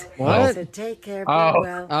don't. What? So take care. Be Oh.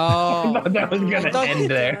 well. Oh. That was going to thought- end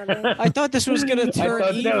there. I thought this was gonna I turn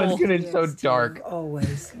thought that evil. was going to be so dark.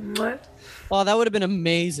 Always. Mwah. Oh, that would have been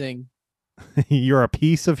amazing. You're a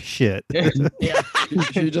piece of shit. Yeah.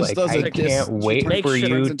 She just Like, does I a diss. can't wait Make for sure-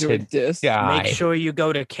 you into a to diss. die. Make sure you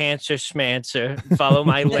go to Cancer Schmancer, follow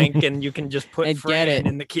my link, and you can just put And Fran get it.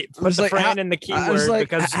 in the key. I Put was the like, Fran how- in the I was keyword like,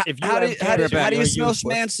 because h- if you how do have you, how do you, cancer, how do you you're smell useless.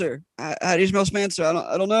 Schmancer? How do you smell Schmancer?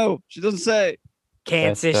 I don't know. She doesn't say.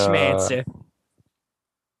 Cancer That's, Schmancer.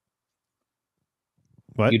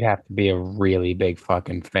 What? You'd have to be a really big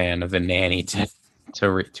fucking fan of the nanny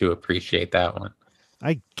to appreciate that one.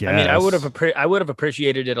 I guess. I mean, I would have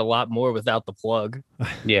appreciated it a lot more without the plug,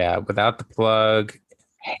 Yeah, without the plug,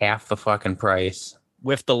 half the fucking price.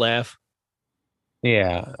 with the laugh.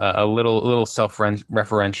 Yeah, a little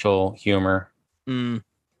self-referential humor. Mm.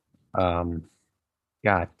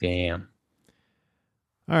 God damn.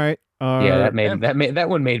 All right. Yeah, that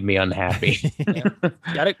one made me unhappy.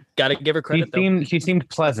 Gotta give her credit. though. She seemed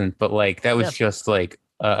pleasant, but like that was Yeah. just like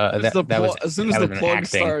As that was as soon as that the was an plug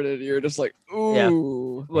acting. started, you're just like,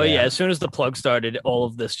 ooh. Well, yeah. Yeah. As soon as the plug started, all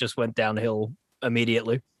of this just went downhill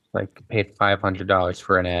immediately. Like paid $500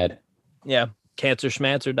 for an ad. Yeah,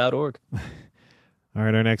 cancerschmancer.org. All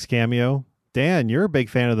right. Our next cameo. Dan, you're a big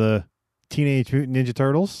fan of the Teenage Mutant Ninja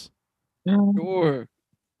Turtles. Sure.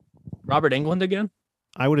 Robert England again?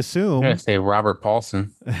 I would I'm assume. gonna say Robert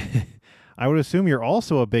Paulson. I would assume you're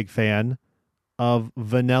also a big fan of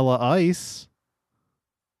Vanilla Ice.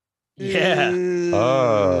 Yeah.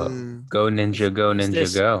 Oh, go Ninja, go Is Ninja,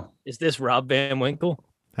 this- go. Is this Rob Van Winkle?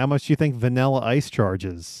 How much do you think Vanilla Ice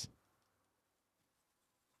charges?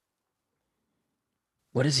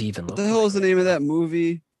 What does he even What look the hell is the name of that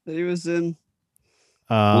movie that he was in?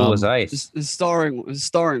 Cool as ice. His starring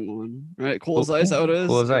one, right? Cool as ice. Is that what it is?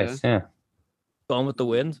 Cool as ice. Yeah. Gone with the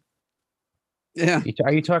Wind? Yeah.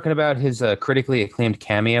 Are you talking about his critically acclaimed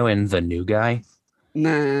cameo in The New Guy?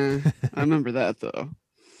 Nah, I remember that though.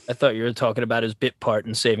 I thought you were talking about his bit part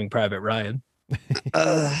in Saving Private Ryan.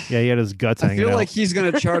 Uh, Yeah, he had his guts I hanging feel out. like he's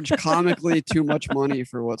gonna charge comically too much money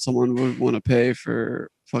for what someone would want to pay for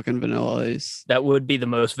fucking Vanilla Ice. That would be the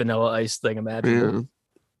most Vanilla Ice thing imaginable. Yeah.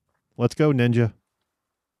 Let's go, Ninja.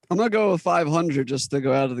 I'm gonna go with 500 just to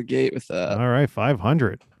go out of the gate with that. All right,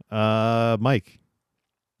 500. Mike.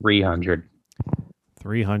 300.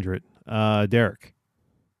 300. Derek.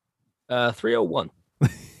 301.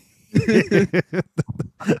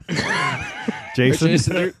 Jason.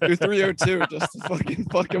 Jason, you're 302 just to fucking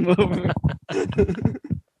fuck him over.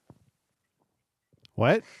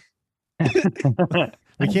 What?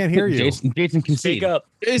 We can't hear you. Jason can Speak see. up.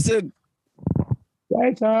 Jason,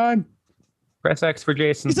 Jason. Press X for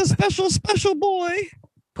Jason. he's a special boy.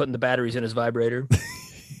 Putting the batteries in his vibrator.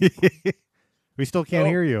 We still can't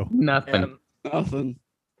hear you. Nothing. Nothing.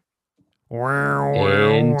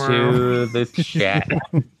 Into the chat.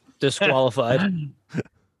 Disqualified.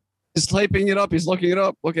 He's typing it up. He's looking it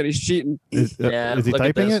up. Look at, he's cheating. Is he look at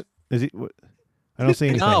typing this. it? Is he? What? I don't see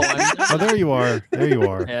anything. No, I'm Oh, there you are. There you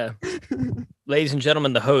are. Yeah. Ladies and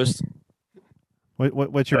gentlemen, the host.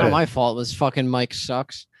 What's your Not bid? my fault. This fucking mic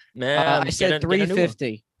sucks. Man, I said get a new one.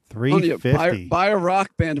 350. Telling you, 350. buy a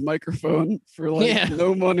Rock Band microphone for like Yeah.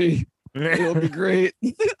 no money. It'll be great.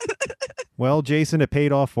 Well, Jason, it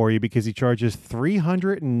paid off for you because he charges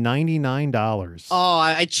 $399. Oh,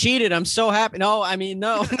 I cheated. I'm so happy. No, I mean,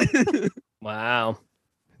 no. Wow.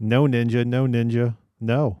 No ninja, no ninja,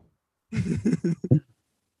 no. I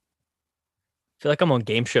feel like I'm on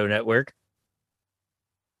Game Show Network.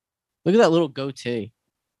 Look at that little goatee.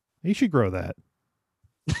 You should grow that.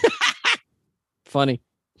 Funny.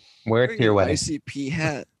 Wear it to your wedding. ICP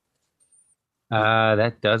hat.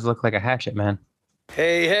 That does look like a hatchet, man.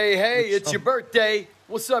 Hey, it's your birthday.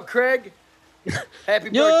 What's up, Craig? Happy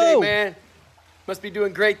Yo! birthday, man. Must be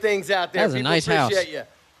doing great things out there. That's a People nice house. appreciate you.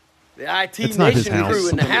 The IT It's not his Nation house. crew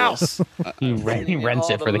in the house. He rents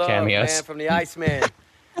All it for the love, cameos. Man, from the Iceman.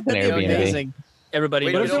 An Airbnb. Amazing. Everybody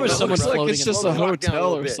Wait, What knows if there was it someone looks like floating it's in just the a Lock down a hotel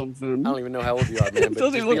little or bit. something. I don't even know how old you are, man. It But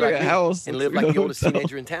doesn't just even be look like a me house. and It live looks like like the a oldest hotel.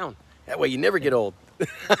 teenager in town. That way you never get old.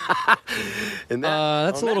 And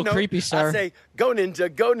That's on a little note, creepy, sir. I say, go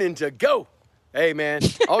ninja, go ninja, go. Hey, man,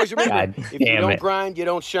 always remember, God if you damn don't it. grind, you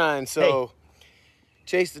don't shine. So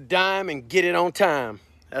chase the dime and get it on time.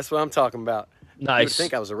 That's what I'm talking about. You would Nice.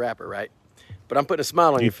 think I was a rapper, right? But I'm putting a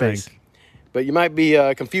smile on You your face. think. But you might be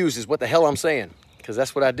confused as what the hell I'm saying, because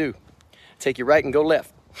that's what I do. Take you right and go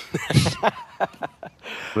left.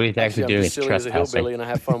 What he's actually I'm doing just is silly as a trespassing. hillbilly, and I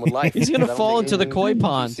have fun with life. He's gonna because I don't fall think into the anyone koi is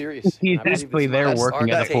pond. Serious. He's And I believe basically it's my there last working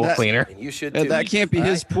as a art pool taste, cleaner. And you should Yeah, too. that can't be All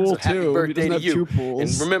his right? pool, So happy too. He birthday doesn't to have you. two pools.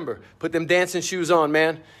 And remember, put them dancing shoes on,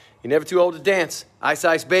 man. You're never too old to dance. Ice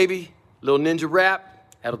Ice Baby, little ninja rap.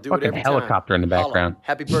 That'll do it Fucking every helicopter in time. the Holla. background.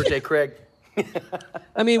 Happy birthday, Craig.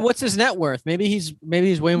 I mean, what's his net worth? Maybe he's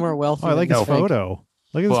way more wealthy. Oh, I like than his you think. photo.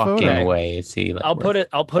 Look at his Fucking photo. way is he. I'll put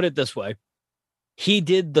it this way. He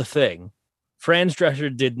did the thing. Franz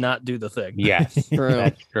Drescher did not do the thing. Yes, True.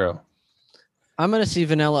 that's true. I'm gonna see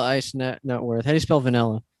Vanilla Ice net worth. How do you spell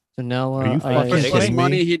vanilla? Vanilla Are you Ice. fucking For kidding less me?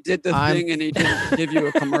 money, he did the I'm- thing and he didn't give you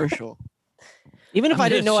a commercial. Even if I'm I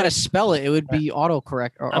didn't know gonna how to spell it, it would be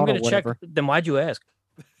autocorrect or I'm auto gonna check. whatever. Then why'd you ask?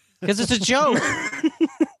 Because it's a joke.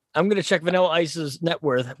 I'm gonna check Vanilla Ice's net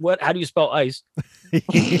worth. What? How do you spell ice?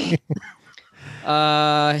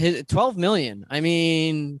 His 12 million. I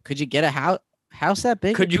mean, could you get a house that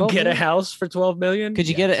big? Could at you 12 get a million? house for 12 million? Could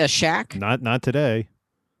you get a shack? Not today.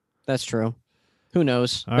 That's true. Who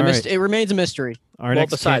knows? All right. It remains a mystery. Our Well,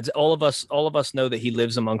 next besides, all of us know that he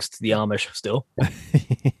lives amongst the Amish still.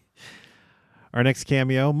 our next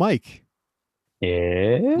cameo, Mike.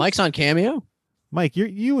 Yeah. Mike's on Cameo. Mike,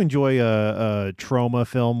 you enjoy a trauma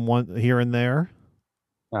film one here and there.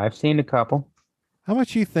 I've seen a couple. How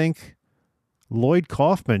much do you think Lloyd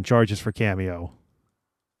Kaufman charges for cameo?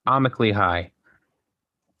 Comically high.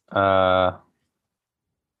 Man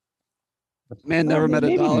never met a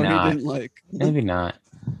Maybe dollar not. he didn't like. Maybe not.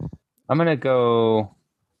 I'm gonna go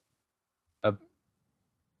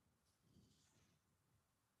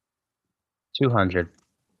 200.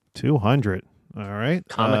 200. All right.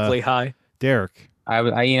 Comically high. Derek. I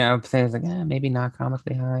was like, maybe not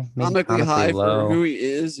comically high. Maybe Comically high low. for who he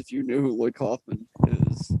is. If you knew who Lloyd Kaufman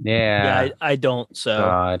is. Yeah. I don't. So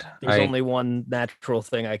God. there's only one natural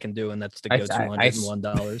thing I can do, and that's to go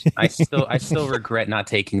 $201. I still regret not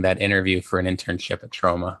taking that interview for an internship at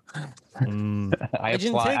Trauma. I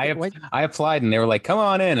applied, and they were like, "Come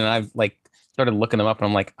on in," and I've like started looking them up, and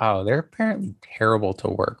I'm like, "Oh, they're apparently terrible to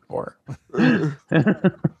work for."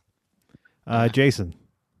 Jason.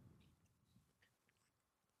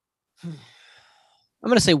 I'm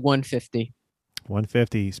gonna say 150.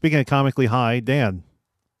 150. Speaking of comically high, Dan.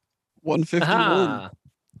 151.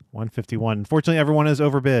 151. Unfortunately, everyone is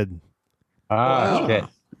overbid. Shit.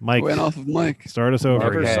 Mike went off of Mike. Start us over.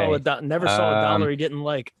 Never saw a dollar he didn't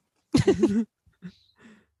like. Trying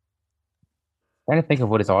to think of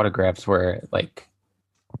what his autographs were like.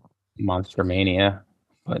 Monster Mania,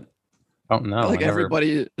 but I don't know. Like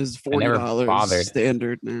everybody is $40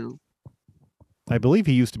 standard now. I believe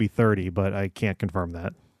he used to be 30, but I can't confirm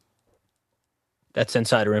that. That's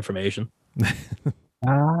insider information.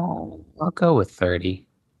 I'll go with 30.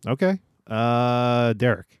 Okay.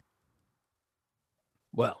 Derek.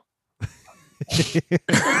 Well.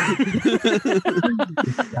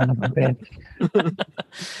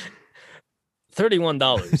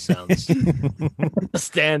 $31 sounds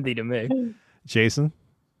standy to me. Jason,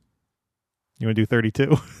 you want to do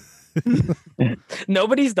 32?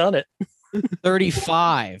 Nobody's done it.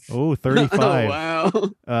 35. Oh, 35. Oh,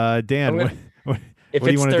 wow. Dan, if what do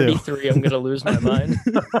you it's want to do? 33, I'm going to lose my mind.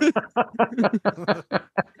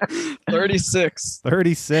 36.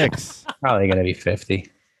 36. Probably going to be 50.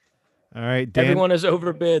 All right, Dan. Everyone is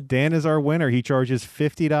overbid. Dan is our winner. He charges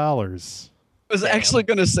 $50. I was actually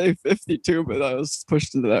going to say 52, but I was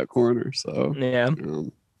pushed into that corner. So yeah,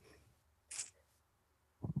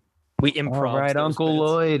 we improv. All right, Uncle bids.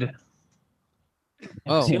 Lloyd.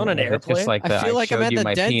 Oh, is he on an airplane? Just like that. I feel like I'm showed at you the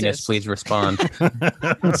my penis. dentist. Please respond.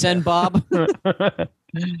 Send Bob. Please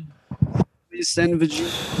send Vegeta.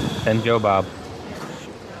 Send Joe Bob.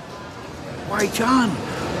 Why, John?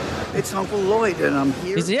 It's Uncle Lloyd, and I'm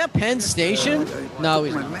here. Is he at Penn Station? No,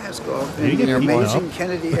 he's my not. mask off Did he in get the beaten amazing up?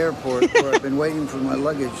 Kennedy Airport, where I've been waiting for my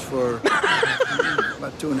luggage for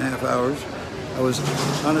about 2.5 hours. I was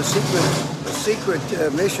on a secret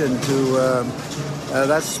mission to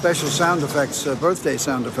that's special sound effects, birthday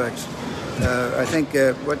sound effects. I think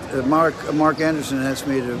what Mark Anderson asked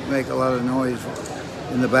me to make a lot of noise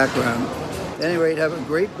in the background. At any rate, have a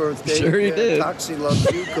great birthday. Sure you did. Toxie loves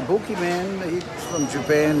you. Kabuki Man, he's from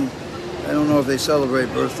Japan. I don't know if they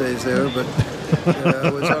celebrate birthdays there, but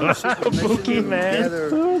I was on a secret mission to gather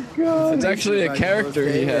It's actually a character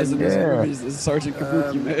he has in his movies, is Sergeant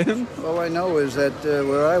Kabuki Man. All I know is that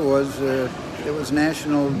where I was, it was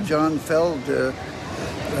National John Feld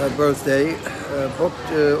birthday,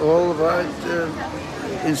 booked all of our,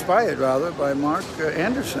 inspired rather, by Mark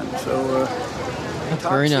Anderson. So That's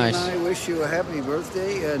very nice. And I wish you a happy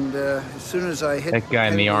birthday, and as soon as I hit That guy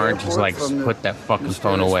in the orange is like, put that fucking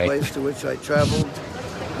phone away. place to which I traveled,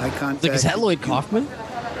 I contacted Is that Lloyd Kaufman?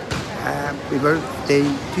 Happy birthday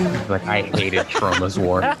to you. Like, I hated Trauma's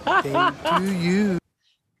War. To you.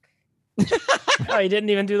 Oh, he didn't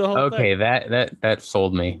even do the whole thing. Okay, that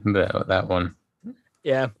sold me. That one.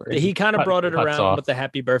 Yeah, he kind of brought it Cuts around off. with the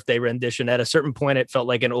happy birthday rendition. At a certain point, it felt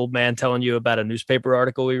like an old man telling you about a newspaper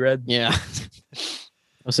article we read. Yeah.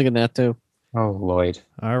 I was thinking that too. Oh, Lloyd.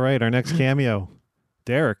 All right, our next cameo.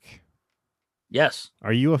 Derek. Yes.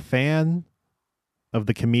 Are you a fan of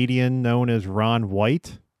the comedian known as Ron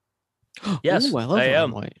White? Yes, Ooh, I love I Ron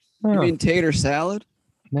am. White. You mean tater salad?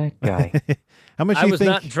 That guy. How much I do you was think?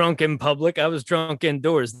 not drunk in public. I was drunk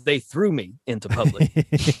indoors. They threw me into public.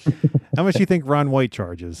 How much do you think Ron White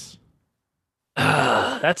charges?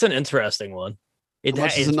 That's an interesting one. How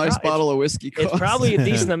much does a nice bottle of whiskey cost? It's probably a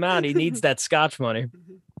decent amount. He needs that Scotch money.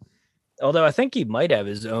 Although I think he might have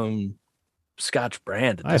his own Scotch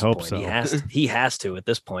brand at I this hope point. so. He has to at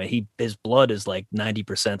this point. His blood is like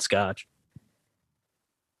 90% Scotch.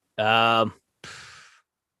 I'll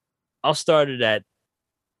start it at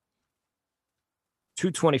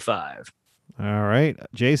 $225. All right,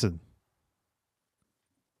 Jason.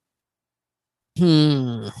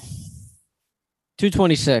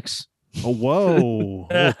 226. Oh, whoa. A little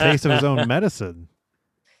taste of his own medicine.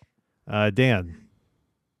 Dan.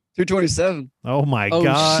 227. Oh, my Oh,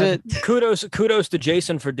 God. shit. Kudos to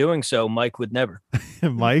Jason for doing so. Mike would never.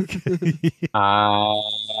 Mike.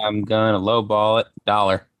 I'm going to lowball it.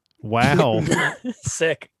 $1. Wow.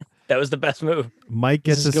 Sick. That was the best move. Mike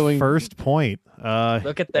gets his first point.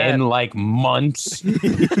 Look at that. In like months.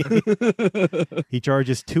 He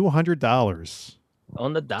charges $200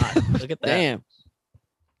 on the dot. Look at that. Damn.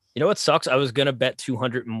 You know what sucks? I was gonna bet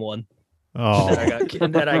 201. Oh,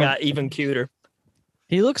 and then I got even cuter.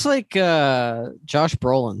 He looks like Josh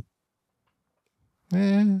Brolin.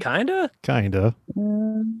 Kinda.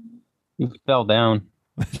 He fell down.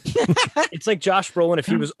 It's like Josh Brolin if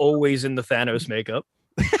he was always in the Thanos makeup.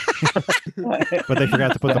 But they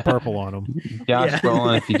forgot to put the purple on him. Josh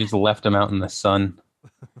Brolin if you just left him out in the sun.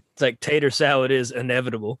 It's like tater salad is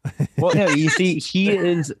inevitable. Well, yeah, you see,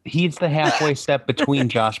 he's the halfway step between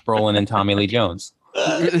Josh Brolin and Tommy Lee Jones.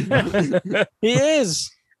 He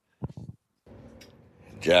is.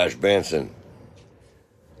 Josh Benson.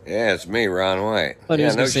 Yeah, it's me, Ron White. But he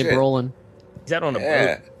was gonna say shit. Brolin. Is that on a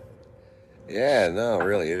Yeah. boat? Yeah, no,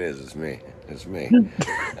 really, it is. It's me. It's me.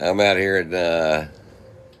 I'm out here at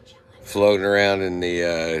floating around in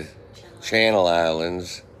the Channel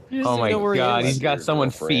Islands. Oh my God, he's got someone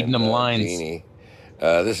feeding him lines. Jeannie.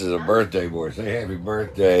 This is a birthday boy. Say happy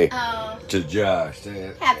birthday to Josh. Say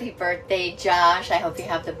it. Happy birthday, Josh. I hope you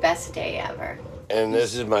have the best day ever. And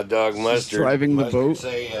this is my dog Mustard. driving the Mustard, boat.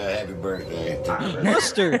 Say happy birthday.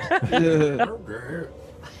 Mustard.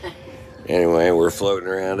 Anyway, we're floating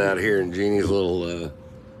around out here in Jeannie's little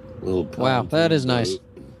Wow, that is nice.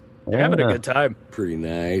 You're having a good time. Pretty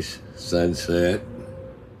nice. Sunset.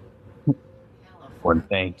 Well,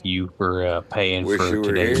 thank you for paying Wish for you were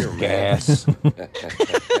today's here, man. gas.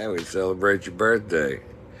 We celebrate your birthday.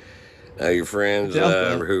 Your friends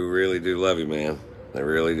who really do love you, man. They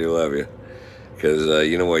really do love you. Because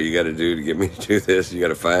you know what you got to do to get me to do this? You got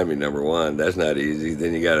to find me, number one. That's not easy.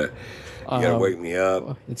 Then you got to wake me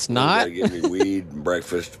up. It's not. You got to give me weed and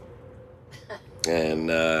breakfast and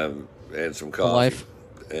some coffee. Life.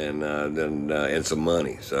 And some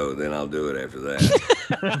money. So then I'll do it after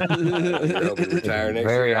that. I'm hoping to retire next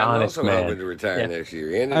Very year. honest I'm also man. hoping to retire next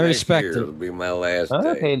year. End of I next respect year, it. It'll be my last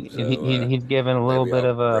Okay, day. So, he's given a little maybe bit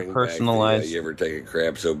I'll of a bring back personalized. you ever take a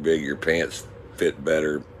crap so big your pants fit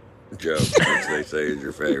better joke, which they say is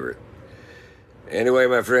your favorite. Anyway,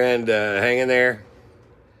 my friend, hang in there.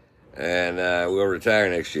 And we'll retire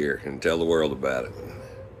next year and tell the world about it.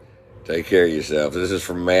 Take care of yourself. This is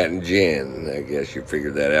from Matt and Jen. I guess you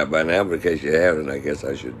figured that out by now, but in case you haven't, I guess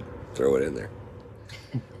I should throw it in there.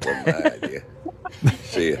 Wasn't my idea.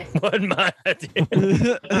 See ya. Wasn't my idea.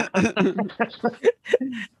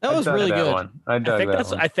 That was really good.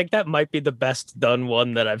 I think that might be the best done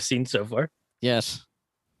one that I've seen so far. Yes.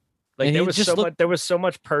 Like And there he was just so looked- much. There was so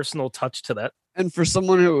much personal touch to that. And for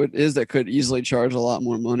someone who it is that could easily charge a lot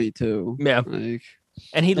more money too. Yeah. Like,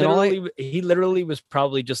 And he And all literally was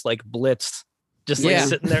probably just like blitzed, just like Yeah.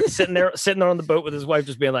 sitting there on the boat with his wife,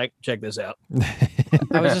 just being like, "Check this out."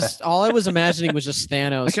 All I was imagining was just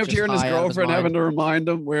Thanos. I kept just hearing his high out of girlfriend mind. having to remind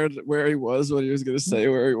him where he was when he was going to say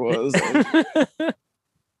where he was.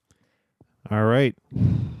 All right.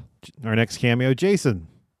 Our next cameo, Jason.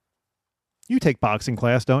 You take boxing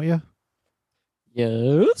class, don't you?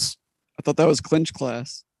 Yes. I thought that was clinch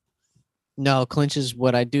class. No, clinch is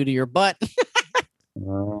what I do to your butt.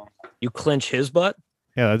 You clinch his butt?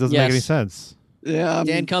 Yeah, that doesn't make any Yes. sense. Yeah.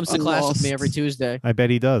 Dan comes to I'm class with me lost. every Tuesday. I bet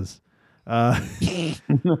he does.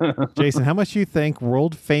 Jason, how much do you think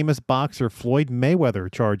world famous boxer Floyd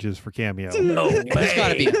Mayweather charges for cameo? No way. He's got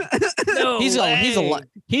to be. No He's a lot.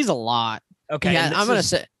 He's a lot. Okay, Yeah, and I'm this gonna is-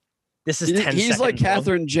 say. This is He's 10 like seconds long.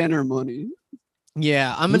 Catherine Jenner money.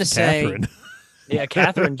 Yeah, I'm gonna Who's say. Catherine? Yeah,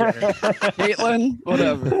 Catherine Jenner. Caitlyn,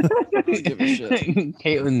 whatever. Don't give a shit.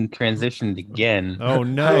 Caitlyn transitioned again. Oh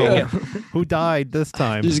no! Who died this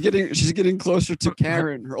time? She's getting closer to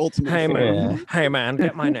Karen, her ultimate. Hey foe. man, hey man,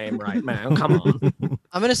 get my name right, man. Come on.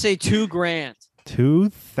 I'm gonna say $2,000.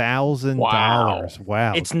 $2,000.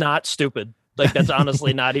 Wow. It's not stupid. Like that's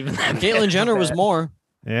honestly not even that Caitlyn bad. Jenner was more.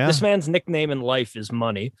 Yeah. This man's nickname in life is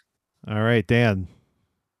money. All right, Dan.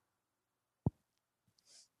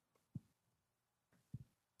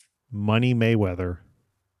 Money Mayweather.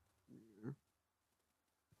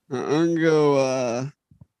 I'm gonna go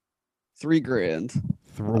 $3,000.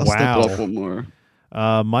 I'll step it Wow. up one more.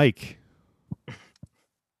 Mike.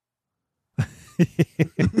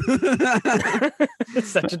 It's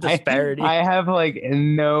such a disparity. I have like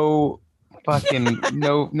no fucking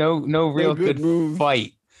no real good good move.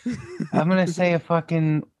 fight. I'm gonna say a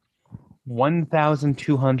fucking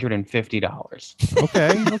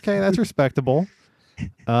 $1,250. Okay, that's respectable.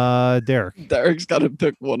 Derek. Derek's got to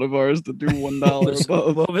pick one of ours to do $1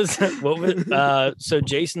 above. What was so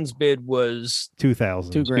Jason's bid was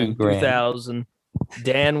 2,000. $2,000. $2,000.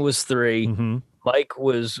 Dan was 3. Mm-hmm. Mike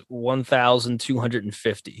was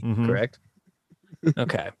 1,250. Mhm. Correct.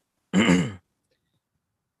 Okay.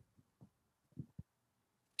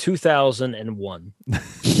 2001.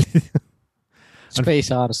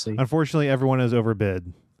 Space Odyssey. Unfortunately, everyone is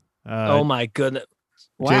overbid. Oh my goodness!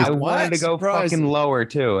 I wanted to go fucking lower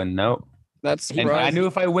too, and nope. That's and I knew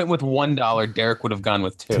if I went with $1, Derek would have gone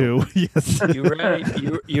with two. Yes. You're right.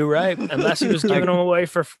 You're right. Unless he was giving them away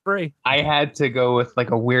for free. I had to go with like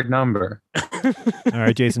a weird number. All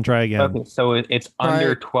right, Jason, try again. Okay, so it's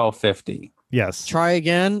under 1250. Yes. Try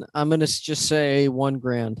again. I'm gonna just say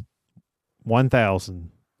 $1,000.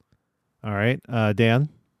 1,000. All right, Dan.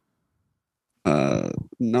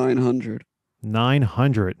 900.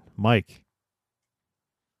 900. Mike.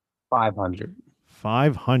 500.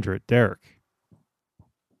 500. Derek.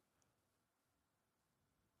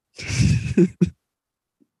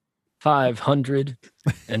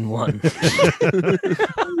 501.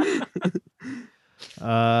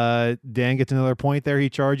 Dan gets another point there. He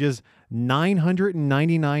charges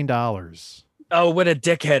 $999. Oh, what a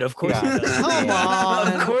dickhead! Of course, he does. Come on.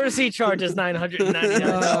 Of course, he charges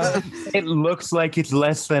 $999. It looks like it's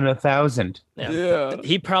less than 1,000. Yeah.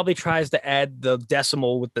 He probably tries to add the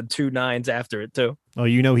decimal with the 2 nines after it too. Oh,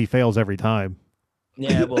 you know he fails every time.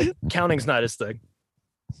 Yeah, well, counting's not his thing.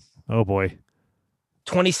 Oh boy.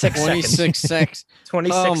 26 seconds. 26 seconds.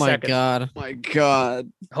 26 Oh my seconds. god. My God.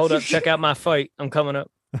 Hold up, check out my fight. I'm coming up.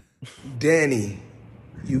 Danny,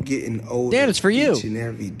 you getting older. Dan, it's for you. Each and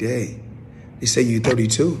every day. They say you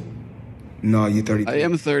 32. No, you're 33. I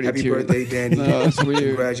am 32. Happy birthday, Danny. No, that's weird.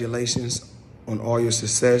 Congratulations on all your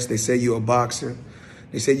success. They say you're a boxer.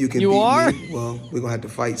 They say you can You beat are? me. Well, we're going to have to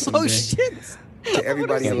fight someday. Oh shit. To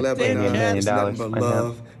everybody in Lebanon, $1 it's nothing but right now.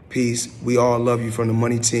 love, peace. We all love you from the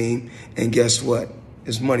money team. And guess what?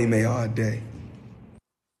 It's money made all day.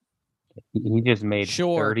 He just made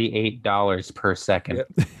Sure. $38 per second.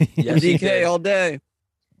 Yes, he DK did. all day.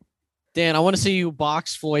 Dan, I want to see you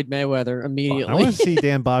box Floyd Mayweather I immediately. want to see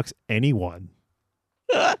Dan box anyone.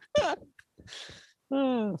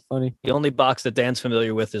 Funny. The only box that Dan's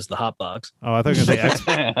familiar with is the hot box. Oh, I thought you were going to say X.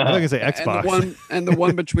 I thought you were going to say And Xbox. the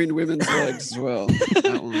one between women's legs as well.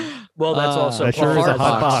 That one. Well, that's also that sure is a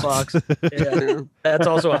qualifies hot as box. Yeah, that's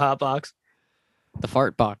also a hot box. The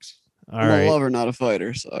fart box. All I'm right. a lover, not a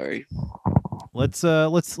fighter. Sorry. Let's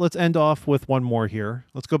end off with one more here.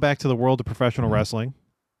 Let's go back to the world of professional wrestling.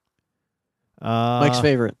 Mike's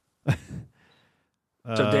favorite. So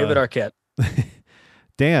David Arquette.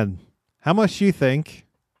 Dan, how much do you think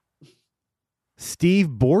Steve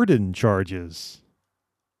Borden charges?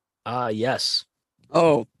 Yes.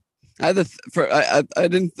 Oh, I had I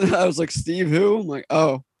didn't. I was like, Steve, who? I'm like,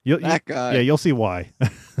 oh, that guy. Yeah, you'll see why.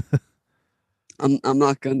 I'm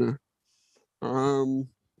not gonna. I'm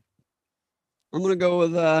gonna go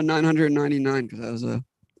with 999 because that was a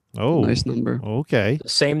nice number. Okay. The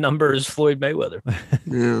same number as Floyd Mayweather.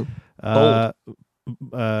 Yeah.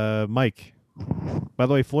 Mike. By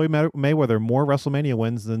the way, Floyd Mayweather more WrestleMania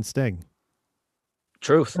wins than Sting.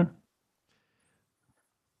 Truth.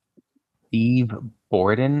 Steve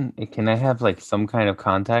Borden. Can I have like some kind of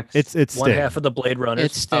context? It's One Sting. half of the Blade Runners.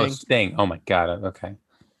 It's Sting. Oh, Sting. Oh my God. Okay.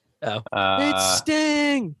 Oh. It's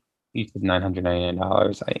Sting. You said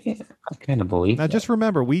 $999. I kind of believe. Now, that. just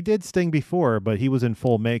remember, we did Sting before, but he was in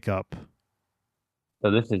full makeup. So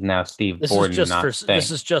this is now Steve This Borden, is just not for Sting.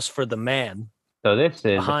 this is just for the man. So this is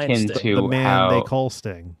behind akin Sting. to The man how they call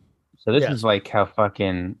Sting. So this Yes. is like how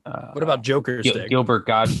fucking What about Joker Sting? Gilbert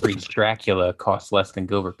Gottfried's Dracula costs less than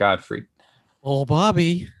Gilbert Gottfried. Oh,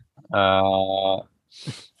 Bobby. $900.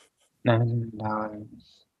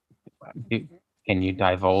 Can you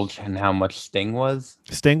divulge on how much Sting was?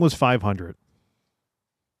 Sting was 500.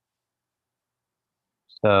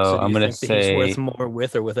 So, So do I'm you gonna think that he's say worth more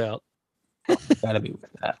with or without. gotta be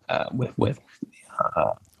with.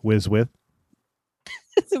 With.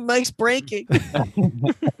 Mike's breaking.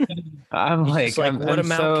 I'm like, It's like, I'm, what I'm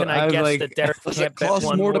amount so, can I I'm guess like, that Derek Does can't it bet cost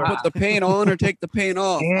one more more? to put the paint on or take the paint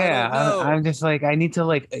off? Yeah, I don't know. I'm just like, I need to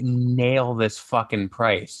like nail this fucking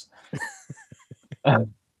price.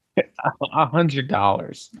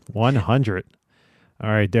 $100. 100. All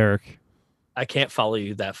right, Derek. I can't follow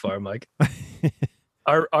you that far, Mike.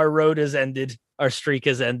 Our road is ended. Our streak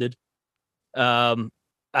has ended.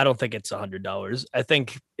 I don't think it's $100. I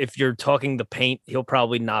think if you're talking the paint, he'll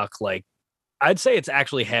probably knock like, I'd say it's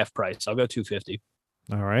actually half price. I'll go 250.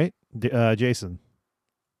 All right. Jason.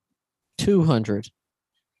 200.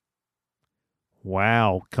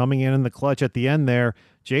 Wow. Coming in the clutch at the end there.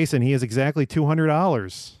 Jason, he is exactly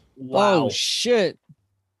 $200. Wow. Oh, shit.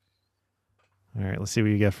 All right. Let's see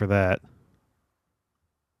what you get for that.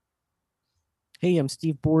 Hey, I'm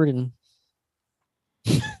Steve Borden.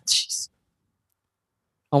 Jeez.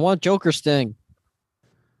 I want Joker Sting.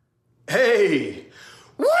 Hey!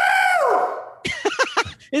 Woo!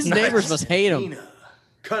 His neighbors must hate him.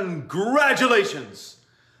 Congratulations!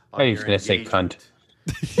 I was going to say cunt.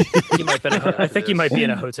 I think he might be in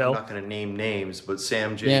a hotel. I'm not going to name names, but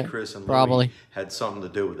Sam, Jay, Yeah, Chris, and probably. Louie had something to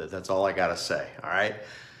do with it. That's all I got to say, all right?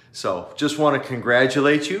 So just want to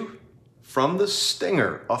congratulate you from the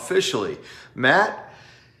Stinger, officially. Matt,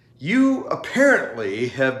 you apparently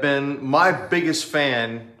have been my biggest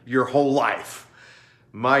fan your whole life.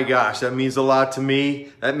 My gosh, that means a lot to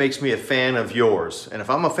me. That makes me a fan of yours. And if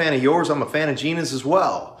I'm a fan of yours, I'm a fan of Gina's as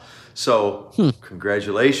well. So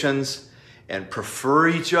congratulations, and prefer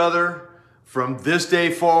each other from this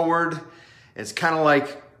day forward. It's kind of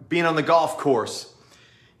like being on the golf course.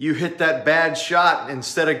 You hit that bad shot,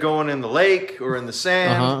 instead of going in the lake or in the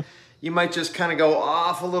sand, you might just kind of go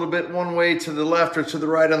off a little bit one way to the left or to the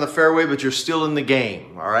right on the fairway, but you're still in the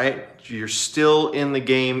game, all right? You're still in the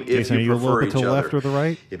game if Jason, you are you a prefer little bit each to the other. left or the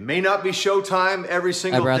right? It may not be showtime every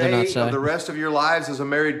single rather not day say. of the rest of your lives as a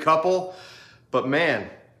married couple, but man,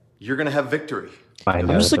 you're going to have victory. I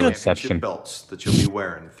know just the looking at- reception. Belts that you'll be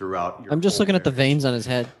wearing throughout your I'm just looking at the veins on his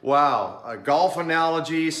head. Wow, a golf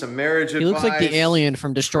analogy, some marriage advice. He looks like the alien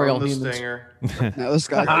from Destroy All from the Humans. Stinger. Now this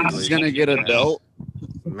guy thinks he's gonna get a belt.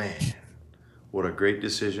 Man, what a great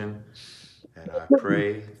decision. And I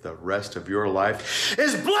pray the rest of your life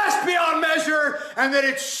is blessed beyond measure and that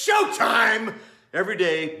it's showtime every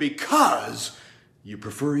day because you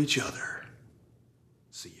prefer each other.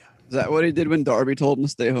 See ya. Is that what he did when Darby told him to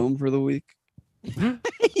stay home for the week?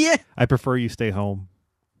 Yeah. I prefer you stay home.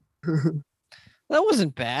 That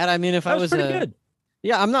wasn't bad. I mean, if That I was pretty a good.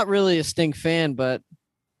 Yeah, I'm not really a Sting fan, but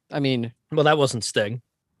I mean, Well, that wasn't Sting.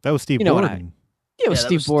 That was Steve You know what Borden. yeah, it was that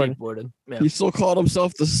Steve was Borden. Steve Borden. Yeah. He still called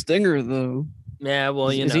himself the Stinger, though. Yeah, well,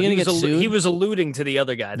 Is- you is know, he gonna was get sued? he was alluding to the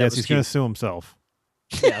other guy. That Yes, was he's going to cute. sue himself.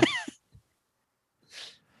 Yeah.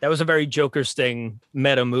 That was a very Joker Sting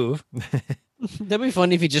meta move. That'd be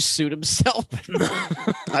funny if he just sued himself.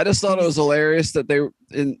 I just thought it was hilarious that they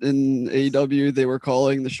in AEW they were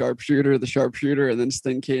calling the sharpshooter, and then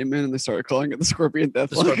Sting came in and they started calling it the Scorpion Deathlock.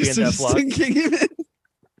 The Scorpion as soon as Deathlock. Sting came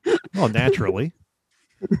in. Well, naturally.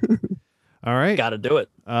 All right. Got to do it.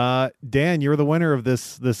 Dan, you're the winner of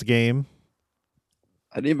this game.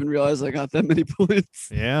 I didn't even realize I got that many points.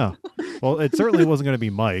 Yeah. Well, it certainly wasn't going to be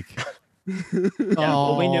Mike. Yeah,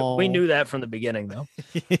 well, we knew that from the beginning, though.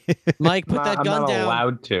 Mike, put that I'm gun not down.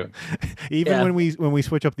 allowed to. Even Yeah. when we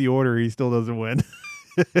switch up the order, he still doesn't win.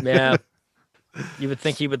 Yeah, you would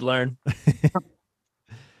think he would learn.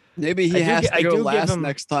 Maybe he I do has gi- I to do go give last him-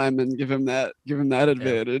 next time and give him that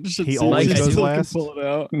advantage. and He see if always goes still can last? Pull it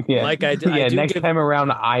out. Yeah, Mike, I do next give- time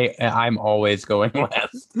around, I'm always going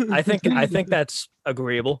last. I think that's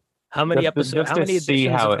agreeable. How many Just to- episodes? just How to many see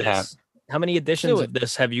editions how of it this? happens. How many editions of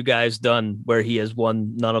this have you guys done where he has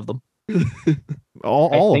won none of them?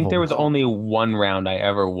 All I of think them. there was only one round I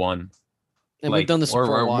ever won. And we've done this for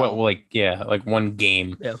a while. like one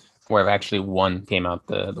game where I've actually won, came out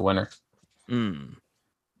the winner. Mm.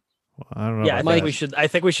 I don't know. Yeah, I about think that. we should. I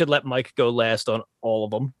think we should let Mike go last on all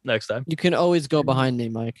of them next time. You can always go behind me,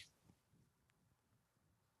 Mike.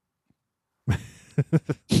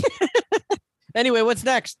 Anyway, what's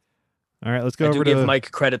next? All right, let's go I over do give to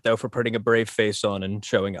Mike credit though for putting a brave face on and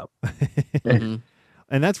showing up. And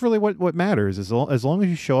that's really what matters. As long as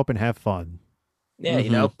you show up and have fun. Yeah, you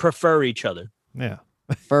know, prefer each other. Yeah.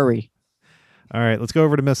 Furry. All right, let's go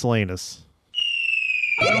over to miscellaneous.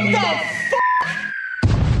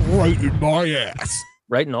 Right in my ass.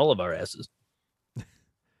 Right in all of our asses.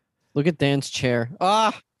 Look at Dan's chair.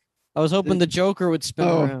 Ah, I was hoping the Joker would spin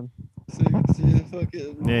Oh. around.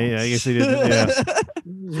 Yeah, I guess he did. Yeah.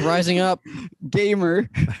 He's rising up. Gamer.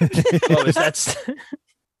 What was that?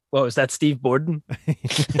 What was that? Steve Borden.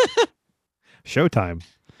 Showtime.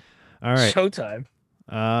 All right. Showtime.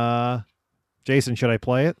 Jason, should I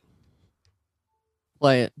play it?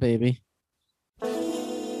 Play it, baby.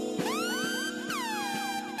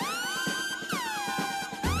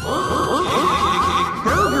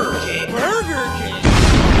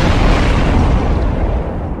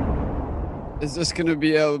 Is this going to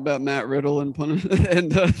be about Matt Riddle and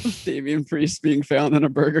Damian Priest being found in a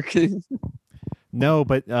Burger King? No,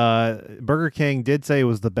 but Burger King did say it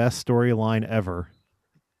was the best storyline ever.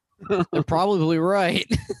 They're probably right.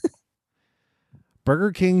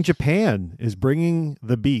 Burger King Japan is bringing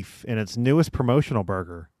the beef in its newest promotional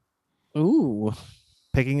burger. Ooh.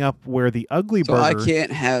 Picking up where the Ugly So I Burger...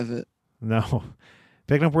 can't have it. No.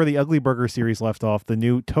 Picking up where the Ugly Burger series left off, the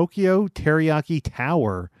new Tokyo Teriyaki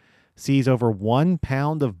Tower sees over 1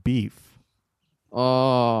 pound of beef.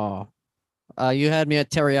 Oh. You had me at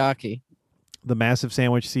teriyaki. The massive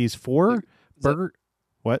sandwich sees 4 burger.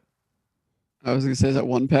 What? I was gonna say, is that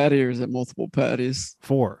one patty or is it multiple patties?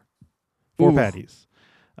 4 Ooh. patties.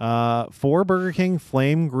 4 Burger King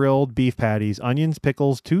flame grilled beef patties, onions,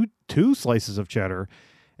 pickles, two slices of cheddar,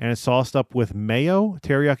 and it's sauced up with mayo,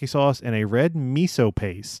 teriyaki sauce, and a red miso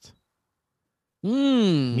paste.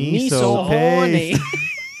 Miso horny.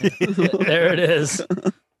 There it is.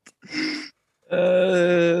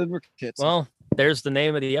 Well, there's the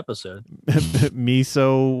name of the episode.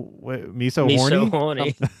 miso horny.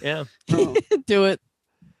 Horny. Yeah. Do it.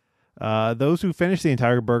 Those who finish the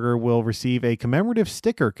entire burger will receive a commemorative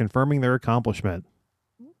sticker confirming their accomplishment.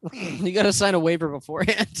 You got to sign a waiver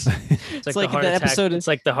beforehand. It's like that episode. It's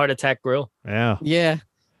like the heart attack grill. Yeah. Yeah.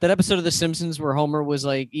 That episode of The Simpsons where Homer was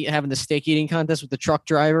like having the steak eating contest with the truck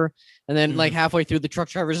driver. And then like halfway through, the truck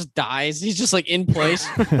driver just dies. He's just like in place.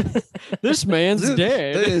 This man's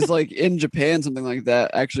dead. It is like in Japan, something like that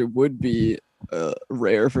actually would be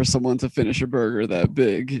rare for someone to finish a burger that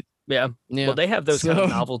big. Yeah. Well, they have those kind of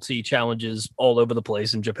novelty challenges all over the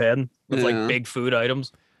place in Japan with like big food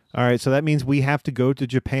items. All right. So that means we have to go to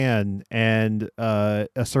Japan and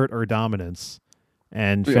assert our dominance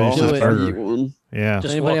and finish this burger. Yeah.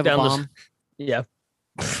 Just anybody walk have a down bomb? Yeah.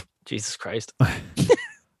 Jesus Christ.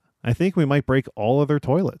 I think we might break all of their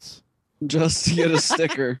toilets. Just to get a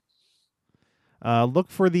sticker. Look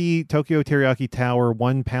for the Tokyo Teriyaki Tower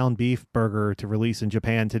 1 pound beef burger to release in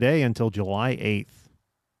Japan today until July 8th.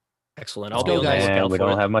 Excellent. I'll be on the lookout Yeah, we for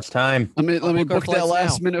don't it. have much time. Let me book our book that flights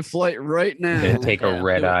last now. minute flight right now. Gonna take a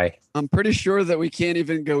red eye. I'm pretty sure that we can't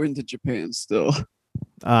even go into Japan still.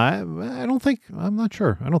 I don't think. I'm not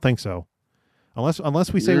sure. I don't think so.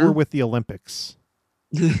 Unless we say we're with the Olympics.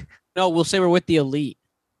 No, we'll say we're with the elite.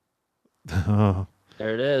 There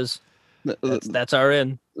it is. That's our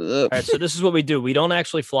in. All right, so this is what we do. We don't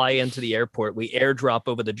actually fly into the airport. We airdrop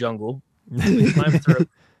over the jungle. We climb through.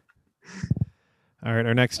 All right,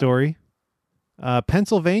 our next story.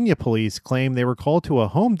 Pennsylvania police claim they were called to a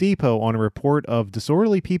Home Depot on a report of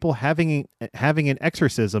disorderly people having an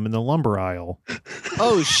exorcism in the lumber aisle.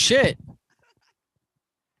 Oh, shit.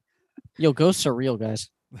 Yo, ghosts are real,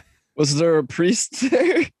 guys. Was there a priest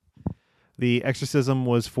there? The exorcism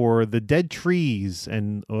was for the dead trees,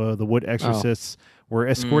 and the wood exorcists were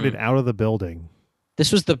escorted out of the building.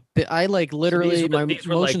 This was I like literally, my these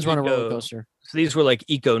were emotions like were on a roller coaster. So these were like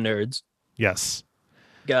eco nerds. Yes.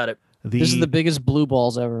 Got it. This is the biggest blue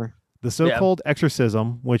balls ever. The so-called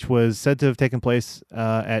exorcism, which was said to have taken place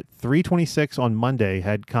at 3:26 on Monday,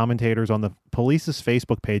 had commentators on the police's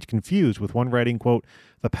Facebook page confused, with one writing, quote,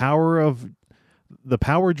 the power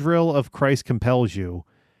drill of Christ compels you,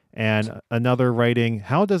 and another writing,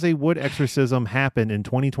 how does a wood exorcism happen in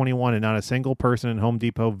 2021 and not a single person in Home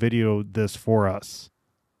Depot videoed this for us?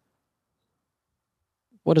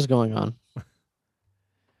 What is going on?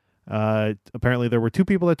 Apparently there were 2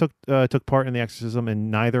 people that took part in the exorcism,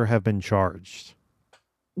 and neither have been charged.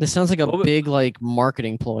 This sounds like a big like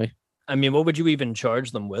marketing ploy. I mean, what would you even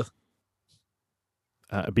charge them with?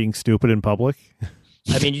 Being stupid in public.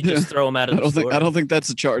 I mean, you just throw them out of the store. I don't think that's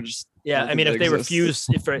a charge. Yeah, I mean, if they refuse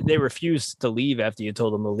to leave after you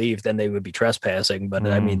told them to leave, then they would be trespassing. But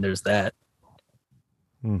I mean, there's that.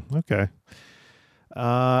 Okay.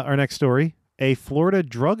 Our next story. A Florida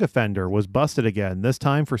drug offender was busted again, this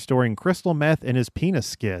time for storing crystal meth in his penis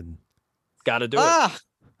skin. Gotta do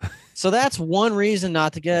it. So that's one reason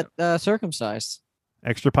not to get circumcised.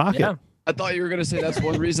 Extra pocket. Yeah. I thought you were going to say that's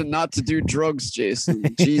one reason not to do drugs, Jason.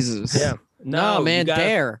 Jesus. Yeah. No, man,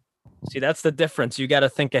 dare. See, that's the difference. You got to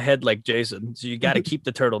think ahead like Jason. So you got to keep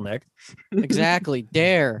the turtleneck. Exactly.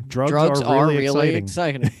 Dare. Drugs are really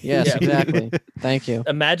exciting. Yes, Yeah. exactly. Thank you.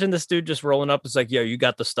 Imagine this dude just rolling up. It's like, yo, you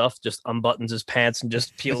got the stuff. Just unbuttons his pants and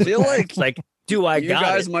just peels. I feel it back. Do I you got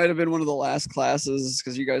guys it? might have been one of the last classes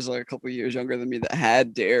because you guys are like a couple of years younger than me that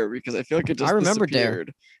had Dare, because I feel like it just I remember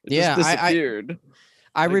disappeared. Dare. It just disappeared.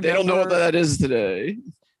 I remember. They don't know what that is today.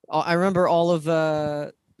 I remember all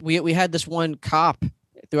of we had this one cop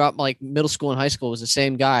throughout like middle school and high school. It was the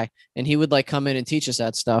same guy, and he would like come in and teach us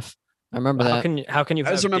that stuff. I remember that. How can you?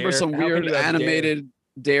 I just remember some weird animated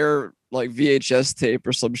Dare like VHS tape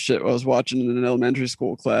or some shit I was watching in an elementary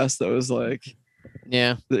school class that was like,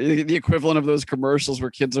 yeah, the equivalent of those commercials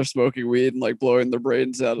where kids are smoking weed and like blowing their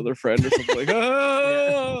brains out of their friend or something like,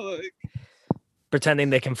 oh, like, pretending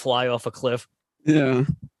they can fly off a cliff. Yeah.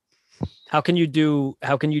 How can you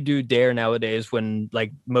do Dare nowadays when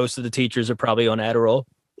like most of the teachers are probably on Adderall?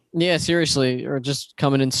 Yeah, seriously, or just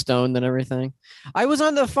coming in stoned and everything. I was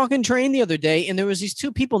on the fucking train the other day, and there was these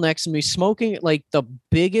 2 people next to me smoking like the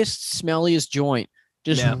biggest, smelliest joint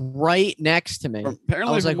just right next to me.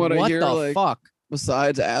 Apparently, I was like, from what what I hear, the like, fuck?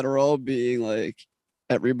 besides Adderall being like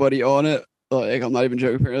everybody on it, like I'm not even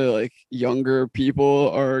joking. Apparently, like younger people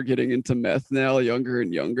are getting into meth now, younger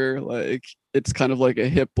and younger. Like it's kind of like a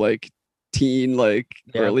hip, like teen, like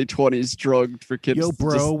early 20s drug for kids. Yo, to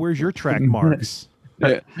bro, just- where's your track marks?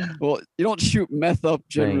 yeah. Well, you don't shoot meth up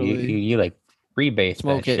generally. You like freebase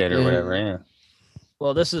Smoke that it, shit or yeah. whatever. Yeah.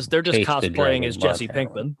 Well, they're just Taste the cosplaying dragon as blood. Jesse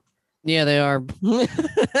Pinkman. Yeah, they are.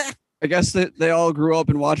 I guess that they all grew up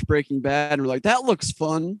and watched Breaking Bad and were like, that looks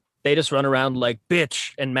fun. They just run around like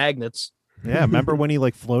bitch and magnets. Yeah, remember when he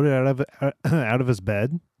like floated out of his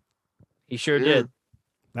bed? He sure did.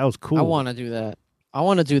 That was cool. I want to do that. I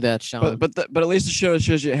want to do that, Sean. But at least the show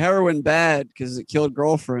shows you heroin bad because it killed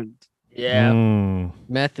girlfriend. Yeah.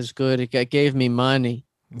 Meth is good. It gave me money.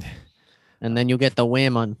 And then you get the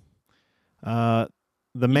women. The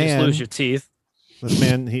You man just lose your teeth. This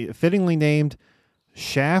man, he fittingly named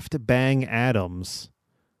Shaft Bang Adams.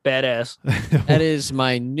 Badass. That is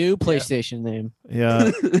my new PlayStation name.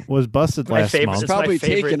 Yeah, was busted last month. It's my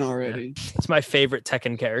favorite- taken already. It's my favorite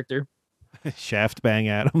Tekken character. Shaft Bang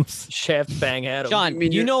Adams. Shaft Bang Adams. Sean,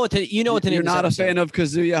 you know what the name You're of this not a episode. fan of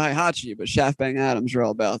Kazuya Hihachi, but Shaft Bang Adams are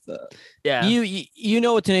all about that. Yeah. You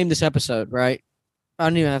know what to name this episode, right? I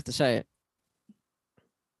don't even have to say it.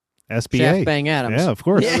 SBA. Shaft Bang Adams. Yeah, of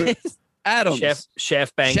course. Adams.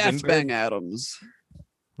 Shaft Bang Shaft Gimberg. Bang Adams.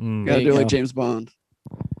 Mm. Gotta There do you like go. James Bond.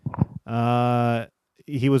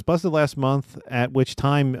 He was busted last month, at which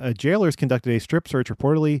time jailers conducted a strip search,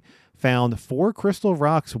 reportedly found 4 crystal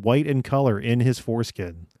rocks white in color in his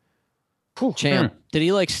foreskin. Champ, did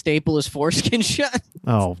he like staple his foreskin shut?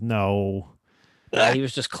 Oh, no. He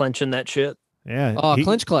was just clenching that shit. Yeah. Oh,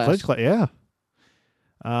 clinch class. Yeah.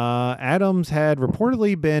 Adams had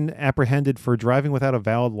reportedly been apprehended for driving without a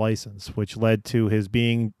valid license, which led to his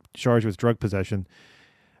being charged with drug possession.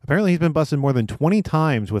 Apparently, he's been busted more than 20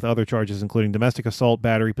 times with other charges, including domestic assault,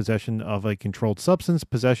 battery, possession of a controlled substance,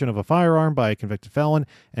 possession of a firearm by a convicted felon,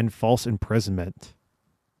 and false imprisonment.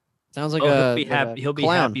 Sounds like he'll a be happy. He'll be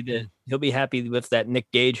clown. happy. He'll be happy with that Nick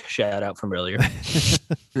Gage shout out from earlier.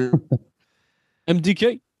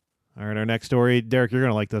 MDK. All right, our next story. Derek, you're going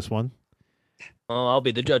to like this one. Oh, I'll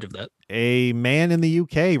be the judge of that. A man in the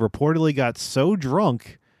UK reportedly got so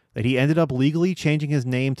drunk that he ended up legally changing his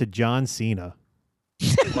name to John Cena.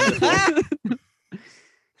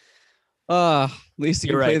 At least he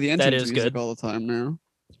can You're play right. the That entrance is music good. all the time now.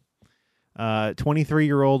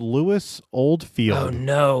 23-year-old Lewis Oldfield. Oh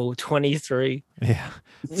no, 23. Yeah.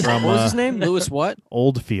 What was his name? Lewis what?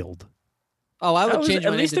 Oldfield. Oh, I would That change at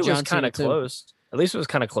my name least to it was John kind Cena of too. close. At least it was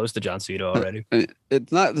kind of close to John Cena already.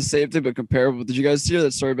 It's not the same thing, but comparable. Did you guys hear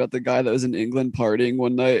that story about the guy that was in England partying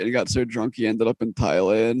one night and got so drunk he ended up in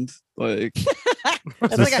Thailand? Like,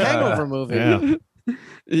 That's like a hangover movie. Yeah.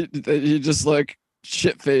 he just like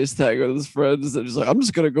shit faced hang with his friends and just like, I'm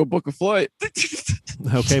just gonna go book a flight.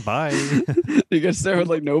 Okay, bye. He gets there with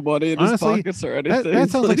like no money in his Honestly, pockets or that, anything. that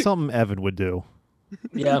sounds like something Evan would do.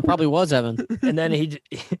 Yeah, Probably was Evan. and then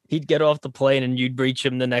he'd get off the plane and you'd reach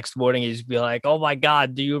him the next morning. He'd be like, "Oh my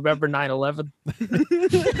God, do you remember 9/11?"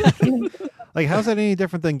 Like, how's that any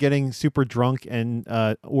different than getting super drunk and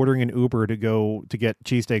ordering an Uber to go to get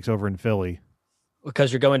cheesesteaks over in Philly?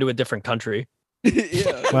 Because you're going to a different country.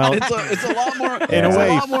 Yeah. Well, it's a lot more. in a it's way-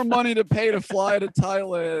 a lot more money to pay to fly to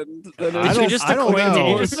Thailand than I it don't, is I don't equate- know. did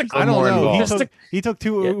you just I don't more know. involved. He took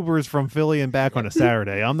 2 Ubers from Philly and back on a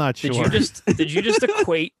Saturday. I'm not sure. Did you just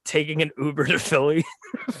equate taking an Uber to Philly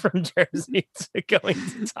from Jersey to going to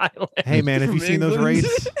Thailand? Hey, man, have you From seen those England?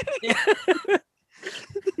 rates?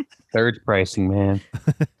 Third pricing, man.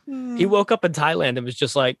 He woke up in Thailand and was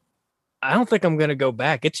just like, "I don't think I'm gonna go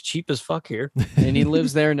back. It's cheap as fuck here." And he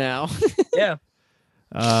lives there now. Yeah.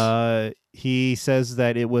 He says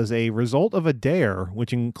that it was a result of a dare,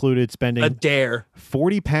 which included spending A dare.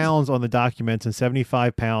 40 pounds on the documents and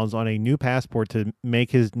 75 pounds on a new passport to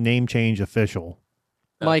make his name change official.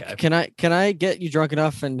 Mike, Okay. can I get you drunk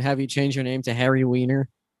enough and have you change your name to Harry Wiener?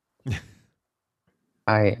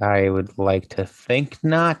 I would like to think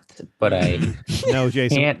not, but I No,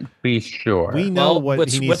 Jason. can't be sure. We know Well, what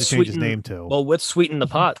what's- he needs what's to change his sweeten- name to. Well, let's sweeten the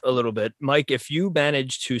pot a little bit, Mike. If you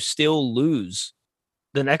manage to still lose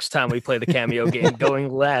the next time we play the cameo game, going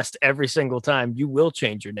last every single time, you will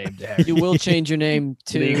change your name to Harry. You will change your name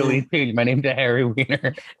to Legally change my name to Harry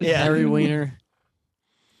Wiener. Yeah. Harry Wiener.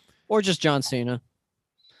 Or just John Cena.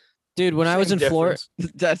 Dude, when I was in Same Florida,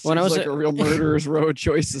 That When I seems was like at- a real murderer's row of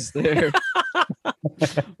choices there.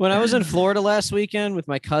 when I was in Florida last weekend with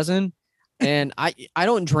my cousin, And I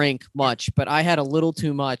don't drink much, but I had a little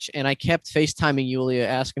too much, and I kept FaceTiming Yulia,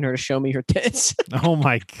 asking her to show me her tits. Oh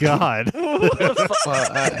my god!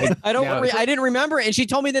 I didn't remember, and she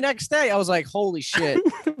told me the next day. I was like, "Holy shit!"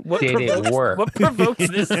 Did it work? What provokes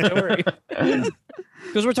this story?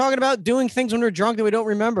 Because we're talking about doing things when we're drunk that we don't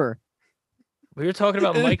remember. We were talking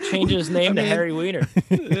about Mike changing his name to Harry Wiener.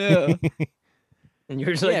 Yeah. And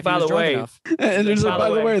you're just Yeah, like, if he by was the drunk way. enough. And there's like, by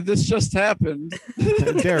the way, this just happened.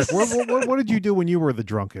 Derek, what did you do when you were the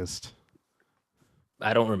drunkest?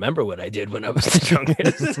 I don't remember what I did when I was the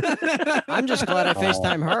drunkest. I'm just glad I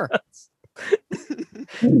FaceTime her.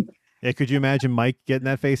 Yeah, could you imagine Mike getting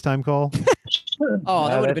that FaceTime call? Oh,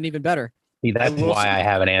 that would have been even better. See, that's why I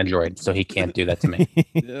have an Android, so he can't do that to me.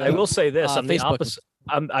 I will say this: I'm the Facebook. opposite.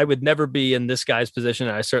 I would never be in this guy's position.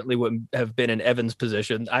 And I certainly wouldn't have been in Evan's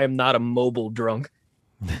position. I am not a mobile drunk.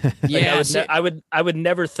 Yeah, I would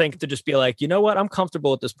never think to just be like, you know what? I'm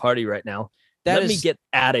comfortable at this party right now. Let me get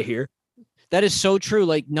out of here. That is so true.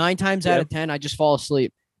 Like 9 times out of 10, I just fall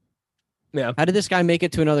asleep. Yeah. How did this guy make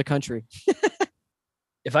it to another country?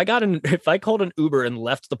 If I called an Uber and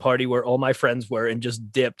left the party where all my friends were and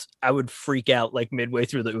just dipped, I would freak out like midway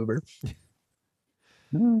through the Uber.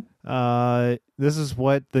 This is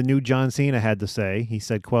what the new John Cena had to say. He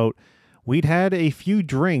said, quote, "We'd had a few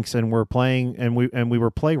drinks and were playing and we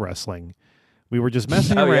were play wrestling. We were just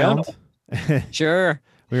messing around." Sure.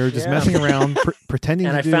 We were just messing around, pretending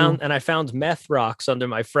and to I found meth rocks under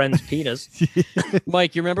my friend's penis.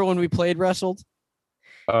 Mike, you remember when we played wrestled?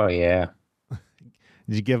 Oh yeah.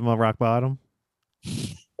 Did you give him a rock bottom?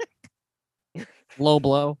 Low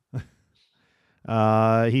blow.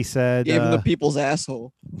 He said, Gave him the people's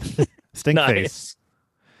asshole. Stink face.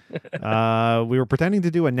 We were pretending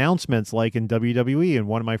to do announcements like in WWE, and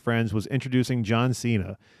one of my friends was introducing John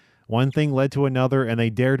Cena. One thing led to another, and they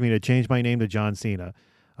dared me to change my name to John Cena.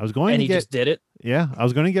 I was going and to he get, just did it. Yeah, I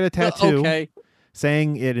was going to get a tattoo Okay.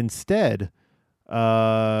 saying it instead,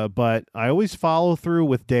 but I always follow through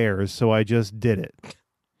with dares, so I just did it.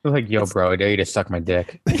 Like, yo, bro, I dare you to suck my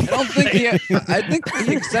dick. I don't think I think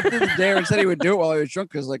he accepted the dare and said he would do it while he was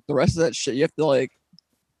drunk because like the rest of that shit you have to like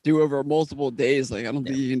do over multiple days. Like I don't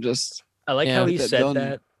think you can just. I like how he get said done.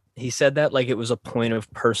 that. He said that like it was a point of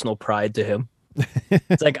personal pride to him.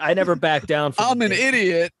 It's like I never back down. I'm an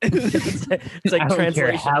idiot. It's like I don't care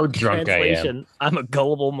translation. how drunk I am. translation. I'm a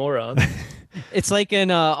gullible moron. It's like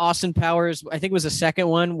in Austin Powers, I think it was the second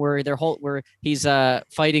one where where he's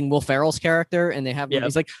fighting Will Ferrell's character, and they have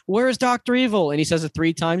he's like, "Where's Dr. Evil?" And he says it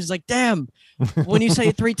 3 times. He's like, "Damn, when you say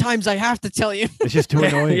it 3 times, I have to tell you." It's just too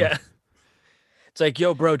annoying. Yeah. It's like,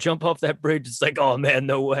 yo, bro, jump off that bridge. It's like, oh man,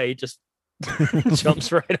 no way. Just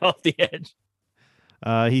jumps right off the edge.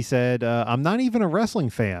 He said, "I'm not even a wrestling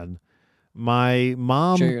fan. My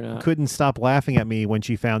mom Sure you're not. couldn't stop laughing at me when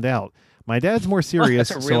she found out. My dad's more serious.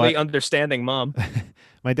 That's a so really understanding mom.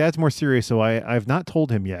 my dad's more serious, so I've not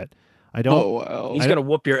told him yet. I don't. Oh wow. He's gonna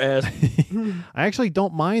whoop your ass. I actually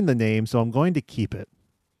don't mind the name, so I'm going to keep it.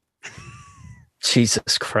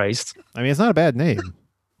 Jesus Christ. I mean, it's not a bad name.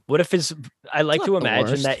 What if I like It's to not the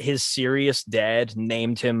imagine worst. that his serious dad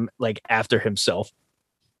named him like after himself.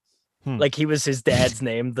 Like he was his dad's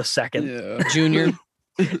name the second. Yeah. Junior.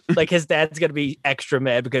 Like his dad's gonna be extra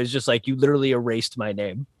mad because just like you literally erased my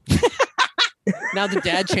name. Now the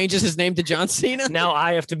dad changes his name to John Cena. Now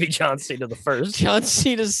I have to be John Cena the first. John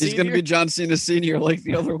Cena Senior. He's gonna be John Cena Senior like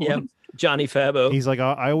the other one. Yeah. Johnny Fabo. He's like,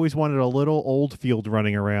 I always wanted a little old field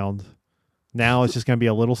running around. Now it's just going to be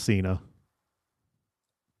a little Cena.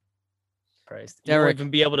 Christ. You won't Derek. even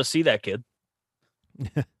be able to see that kid.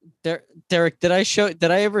 Derek, did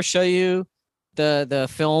I ever show you the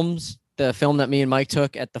film that me and Mike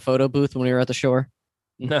took at the photo booth when we were at the shore?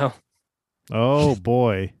 No. Oh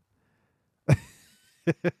boy.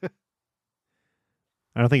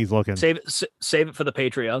 I don't think he's looking. Save it for the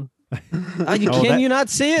Patreon. Can you not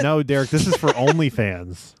see it? No, Derek, this is for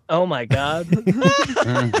OnlyFans. Oh my god.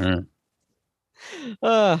 Mhm.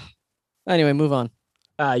 Anyway, move on.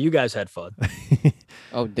 You guys had fun.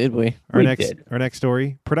 Oh, did we? Our next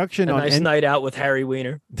story. Production A on nice night out with Harry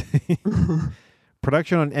Wiener.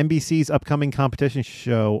 Production on NBC's upcoming competition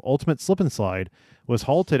show Ultimate Slip and Slide was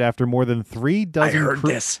halted after more than 3 dozen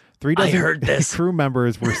I heard this. crew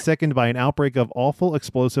members were sickened by an outbreak of awful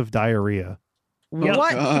explosive diarrhea.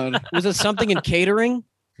 What? God. Was it something in catering?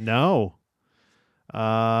 No.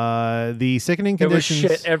 The sickening There was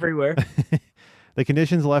conditions shit everywhere. the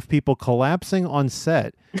conditions left people collapsing on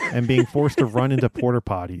set and being forced to run into porta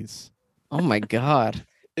potties. Oh my god.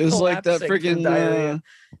 It was like that Collapsing from freaking diarrhea.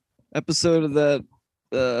 episode of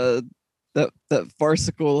that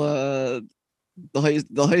farcical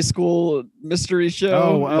the high school mystery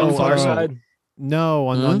show. No,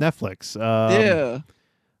 on Netflix. Yeah.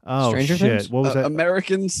 Oh Stranger shit! Things? What was that?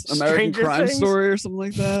 American Stranger Crime Things? Story or something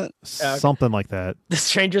like that. Something like that. The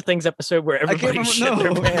Stranger Things episode where everybody shit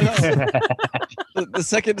their pants. The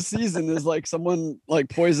second season is like someone like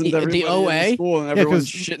poisoned The everybody OA? in school and Yeah,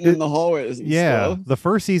 everyone's 'cause shitting in the hallways. And Yeah, stuff. the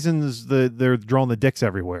first season is they're drawing the dicks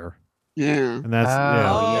everywhere, Yeah. and that's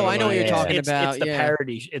Oh, I know what you're talking It's about. the yeah.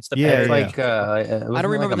 parody. It's the Yeah, parody. Like I don't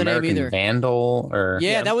remember the name American either. Vandal or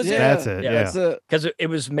Yeah, that was it. That's it. Yeah, Yeah. That's it. because it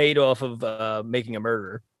was made off of Making a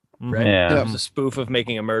Murderer, right? Yeah. It was a spoof of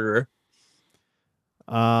Making a Murderer.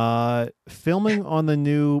 Filming on the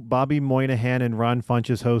new Bobby Moynihan and Ron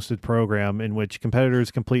Funches hosted program, in which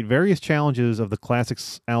competitors complete various challenges of the classic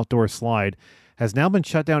outdoor slide, has now been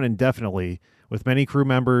shut down indefinitely, with many crew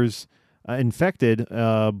members infected,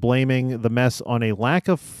 blaming the mess on a lack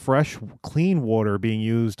of fresh, clean water being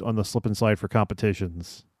used on the slip and slide for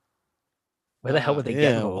competitions. Where the hell would they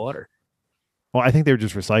get in the Ew. water? Well, I think they were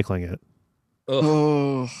just recycling it.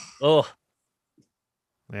 Ugh. Oh,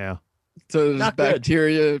 Yeah. so there's Not good.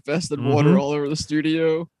 bacteria infested Mhm. water all over the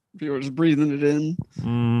studio. People are just breathing it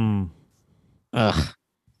in. Ugh.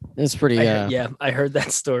 It's pretty. I heard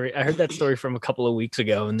that story. I heard that story from a couple of weeks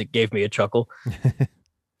ago, and it gave me a chuckle.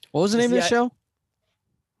 What was the name of the Yeah. show?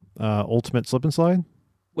 Ultimate slip and slide.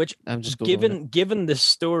 Which, I'm just Googling given this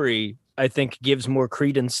story, I think gives more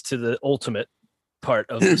credence to the ultimate part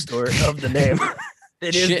of the story of the name.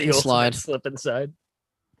 It is Shit the and ultimate slide. slip and slide.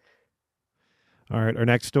 All right, our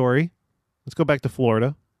next story. Let's go back to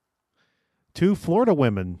Florida. Two Florida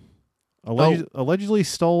women allegedly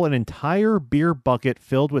stole an entire beer bucket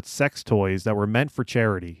filled with sex toys that were meant for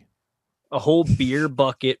charity. A whole beer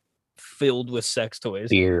bucket filled with sex toys.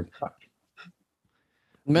 Beer.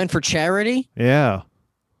 Meant for charity? Yeah.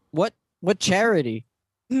 What charity?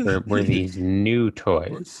 Were these new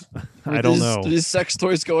toys? I don't know. These sex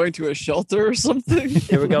toys going to a shelter or something?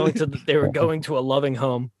 They were going to a loving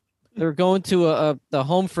home. They were going to the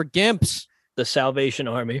home for gimps. The Salvation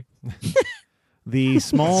Army. The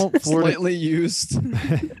small Florida Slightly used.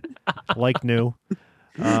 like new.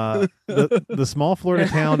 The small Florida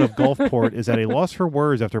town of Gulfport is at a loss for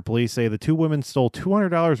words after police say the two women stole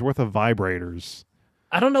 $200 worth of vibrators.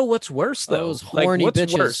 I don't know what's worse though. Those horny what's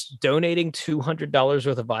bitches. worse, donating $200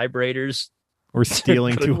 worth of vibrators Or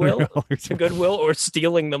stealing Goodwill? $200. to Goodwill, or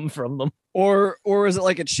stealing them from them? Or is it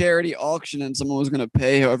like a charity auction and someone was going to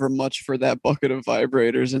pay however much for that bucket of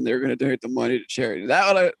vibrators and they're going to donate the money to charity?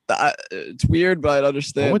 It's weird, but I'd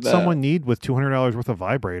understand. What would that. someone need with $200 worth of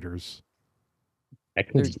vibrators? I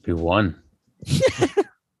can just be one.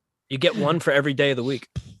 You get one for every day of the week.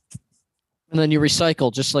 And then you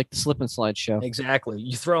recycle, just like the slip and slide show. Exactly.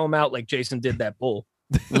 You throw them out like Jason did that bull.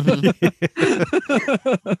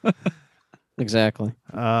 Exactly.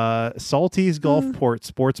 Salty's Gulfport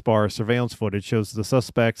Sports Bar surveillance footage shows the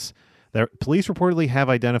suspects that police reportedly have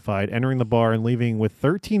identified entering the bar and leaving with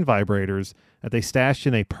 13 vibrators that they stashed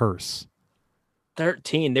in a purse.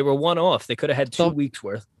 13. They were one off. They could have had 2 weeks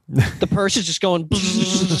worth. The purse is just going.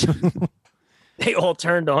 They all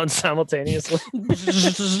turned on simultaneously.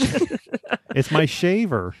 It's my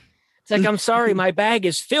shaver. It's like, I'm sorry, my bag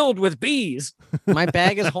is filled with bees. My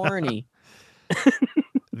bag is horny.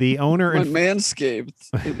 The owner My and manscaped.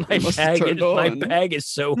 My bag is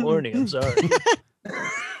so horny. I'm sorry.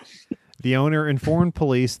 the owner informed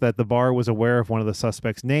police that the bar was aware of one of the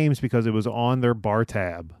suspects' names because it was on their bar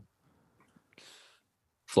tab.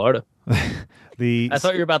 Florida. I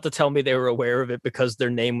thought you were about to tell me they were aware of it because their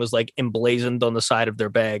name was like emblazoned on the side of their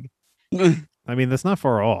bag. I mean, that's not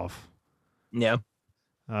far off. Yeah.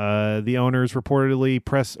 The owners reportedly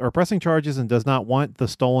are pressing charges and does not want the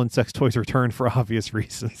stolen sex toys returned for obvious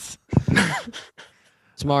reasons.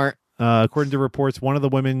 Smart. According to reports, one of the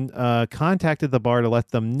women contacted the bar to let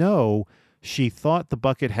them know she thought the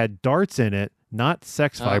bucket had darts in it, not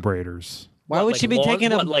sex vibrators. Why would she be taking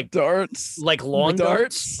them like darts? Like lawn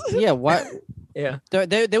darts? Yeah, what? Yeah.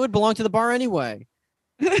 They would belong to the bar anyway.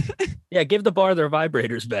 Yeah, give the bar their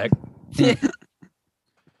vibrators back.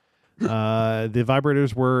 The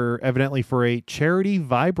vibrators were evidently for a charity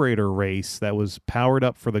vibrator race that was powered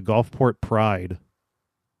up for the Gulfport Pride.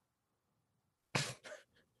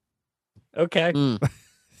 Okay.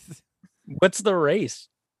 What's the race?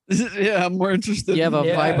 Yeah, I'm more interested. You have a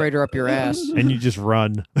vibrator up your ass. And you just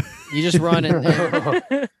run. You just run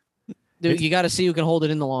and dude, you got to see who can hold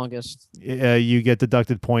it in the longest. You get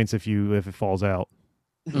deducted points if it falls out.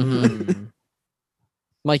 Mm-hmm.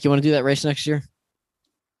 Mike, you want to do that race next year?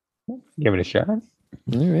 Give it a shot. All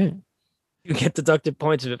right. You get deducted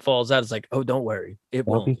points if it falls out. It's like, oh, don't worry. It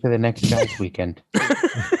Won't be won't. for the next guy's weekend.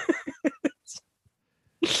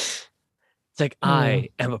 like, I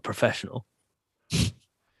am a professional.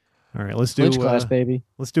 All right, let's do Clinch class, baby.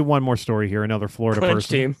 Let's do one more story here. Another Florida Clinch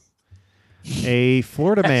person. team. A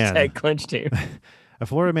Florida man. Hashtag clinch team. A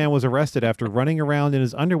Florida man was arrested after running around in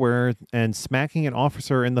his underwear and smacking an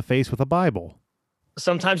officer in the face with a Bible.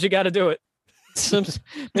 Sometimes you got to do it.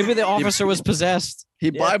 Maybe the officer was possessed. He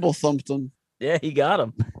Bible thumped him. Yeah, he got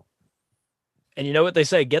him. And you know what they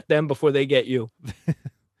say? Get them before they get you.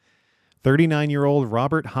 39-year-old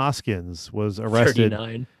Robert Hoskins was arrested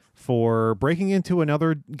 39. for breaking into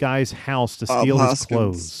another guy's house to Bob steal his Hoskins.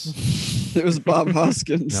 clothes. It was Bob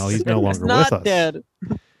Hoskins. No, he's no longer Not with us. dead.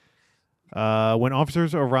 When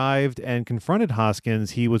officers arrived and confronted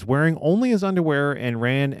Hoskins, he was wearing only his underwear and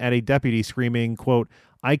ran at a deputy screaming, quote,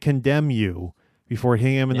 "I condemn you," before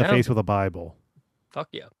hitting him in the face with a Bible. Fuck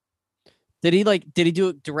yeah. Did he do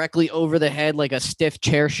it directly over the head like a stiff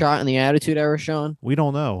chair shot in the Attitude Era, Sean? We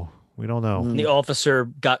don't know. The officer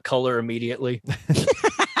got color immediately.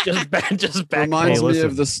 just back. Reminds me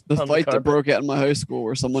of the on the fight that carpet. broke out in my high school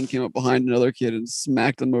where someone came up behind another kid and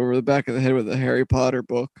smacked him over the back of the head with a Harry Potter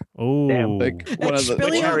book. Oh, like one of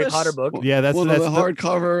the Harry Potter book. Yeah, that's one that's of the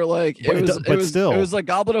hardcover. Like But it was, it- but still. it was like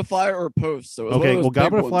Goblet of Fire or Post. So it was one Okay, of those well, big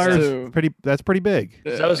Goblet of ones, Fire too. is pretty. That's pretty big.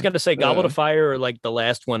 So I was going to say Goblet Yeah. of Fire or like the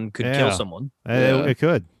last one could kill Yeah. someone. It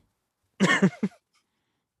could.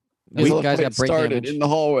 These guys got fight brain started damage. in the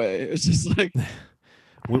hallway. It's just like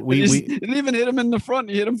We it didn't even hit him in the front.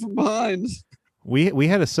 He hit him from behind. we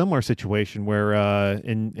had a similar situation where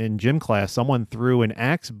in gym class someone threw an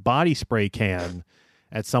Axe body spray can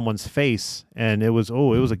at someone's face, and it was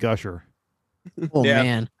a gusher. Oh Yeah.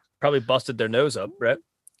 man, Probably busted their nose up, right?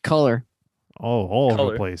 color. Oh, all over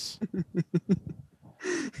Color. the place.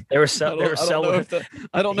 They were I don't know selling. if the,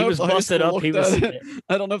 I don't He know was if the high busted school up. looked He was. at it.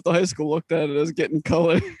 I don't know if the high school looked at it as getting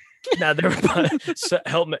color. Now they were. So,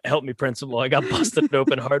 help me, principal. I got busted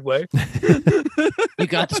open hard way. You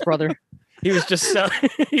got this, brother. He was just selling.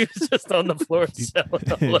 He was just on the floor selling.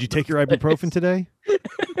 all Did you take your ibuprofen today?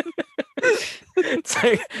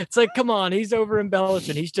 It's like, come on, he's over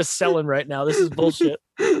embellishing. He's just selling right now. This is bullshit.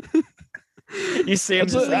 You see him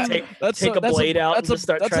just like, take a blade out and just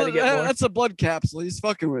start trying to get more. That's a blood capsule. He's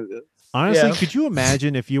fucking with it. Honestly, Yeah. could you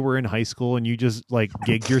imagine if you were in high school and you just like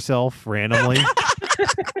gigged yourself randomly?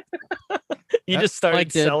 You just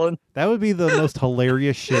started selling. That would be the most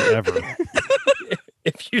hilarious shit ever.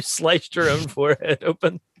 If you sliced your own forehead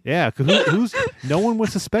open. Yeah, 'cause who's no one would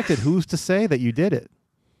suspect it. Who's to say that you did it?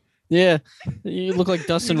 Yeah, you look like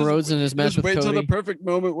Dustin Rhodes in his match Just with wait till the Cody. perfect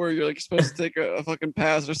moment where you're like supposed to take a fucking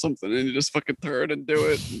pass or something, and you just fucking turn and do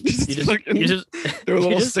it. You just do a you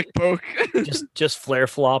little just- stick poke. just flare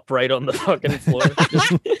flop right on the fucking floor.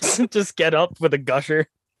 just get up with a gusher.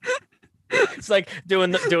 It's like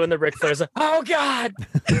doing the Ric Flair's like, oh god,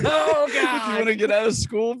 oh If you god. want to get out of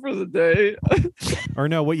school for the day, Or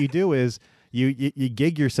no, what you do is you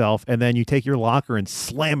gig yourself and then you take your locker and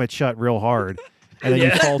slam it shut real hard, and then you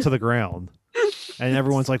Yeah. fall to the ground, and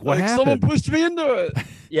everyone's like, "What like happened?" someone pushed me into it.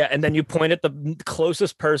 Yeah, and then you point at the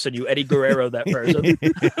closest person. You Eddie Guerrero that person.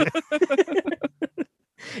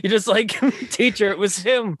 You're just like, teacher, it was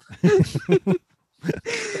him.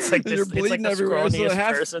 It's like And you're this, it's like bleeding the everywhere, so scrawniest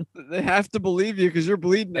person. they have to believe you because you're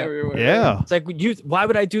bleeding everywhere. Yeah. It's like why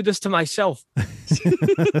would I do this to myself?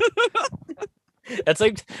 That's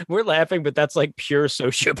like we're laughing, but that's like pure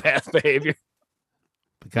sociopath behavior.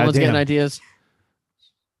 Someone's getting Goddamn. ideas.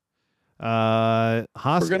 We're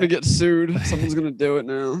Hoskins. gonna get sued. Someone's gonna do it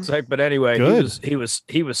now. It's like, but anyway, Good. he was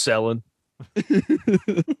selling.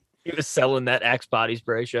 He was selling that Axe body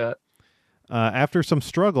spray shot. After some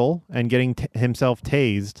struggle and getting himself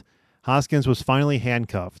tased, Hoskins was finally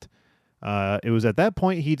handcuffed. It was at that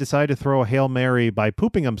point he decided to throw a Hail Mary by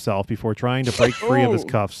pooping himself before trying to break free of his Oh,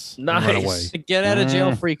 cuffs and run away. nice. The get out of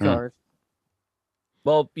jail free card.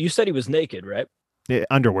 Well, you said he was naked, right? Yeah,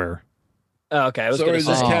 underwear. Oh, okay, I was So gonna he's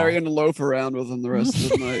say. just carrying a loaf around with him the rest of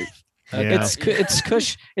the night. Yeah.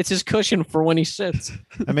 It's his cushion for when he sits.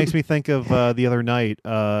 That makes me think of the other night.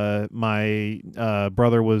 My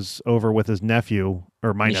brother was over with his nephew,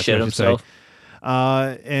 or my He nephew, shit I should say. himself.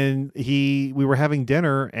 And we were having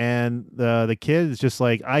dinner, and the kid's just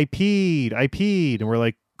like, I peed, and we're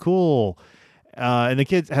like, cool. And the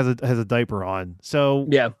kid has a diaper on, so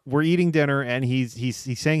Yeah. we're eating dinner, and he's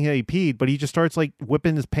saying he peed, but he just starts like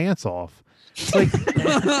whipping his pants off. It's like,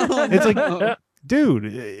 it's like, dude,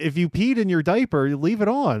 if you peed in your diaper, leave it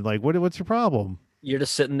on. Like, what's your problem? You're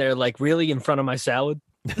just sitting there, like, really in front of my salad.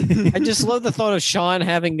 I just love the thought of Sean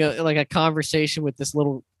having a conversation with this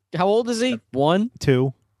little. How old is he? 1?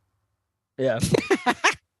 2. Yeah.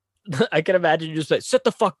 I can imagine you just say, "Sit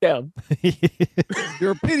the fuck down."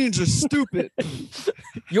 Your opinions are stupid.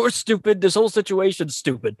 You're stupid. This whole situation's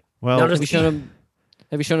stupid. Well, Now Have just you shown him?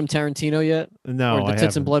 Have you shown him Tarantino yet? No, or the I Tits and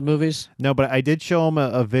haven't. Blood movies. No, but I did show him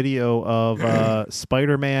a video of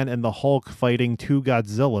Spider-Man and the Hulk fighting two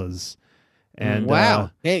Godzillas. And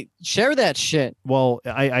wow, hey, share that shit. well,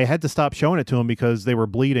 I had to stop showing it to him because they were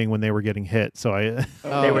bleeding when they were getting hit. So I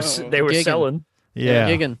they were gigging. selling. yeah,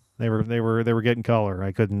 gigging. they were getting color.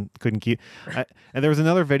 I couldn't keep. And there was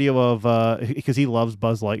another video of because he loves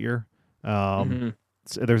Buzz Lightyear.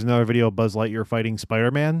 So there's another video of Buzz Lightyear fighting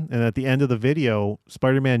Spider-Man, and at the end of the video,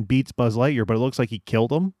 Spider-Man beats Buzz Lightyear, but it looks like he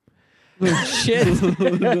killed him. Shit.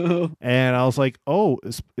 And I was like, "Oh,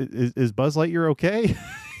 is Buzz Lightyear okay?"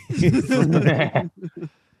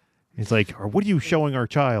 He's like, "Or what are you showing our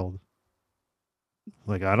child?"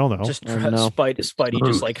 Like, I don't know. Just I don't know. Spidey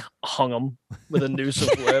just like hung him with a noose of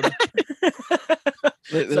web.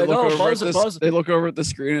 They, It's like, look oh, over Buzz, at this, Buzz. they look over at the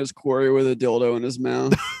screen as Corey with a dildo in his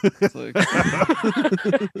mouth. It's like,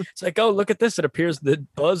 It's like, oh, look at this. It appears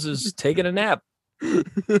that Buzz is taking a nap.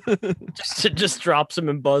 Just drops him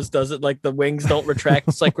and Buzz does it like the wings don't retract.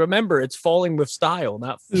 It's like, remember, it's falling with style,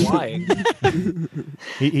 not flying.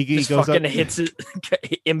 he Just goes fucking up, hits it,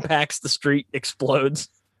 impacts the street, explodes.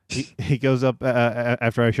 he goes up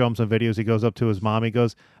after I show him some videos. He goes up to his mom. He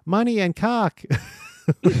goes, "Money and cock."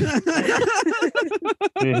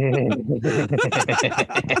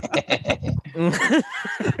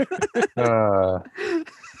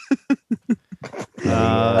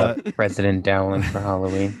 President Dowling for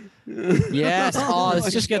Halloween. Yes. Oh,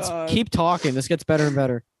 this just gets keep talking. This gets better and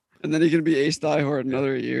better. and then he can be Ace Diehard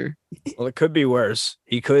another year. Well, it could be worse.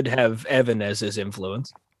 He could have Evan as his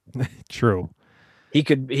influence. True. He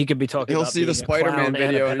could be talking. He'll about see the being a clown Spider-Man and a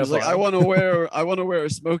video and he's like, pedophile. I want to wear a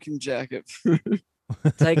smoking jacket.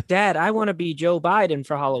 It's like, Dad, I want to be Joe Biden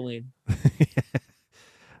for Halloween.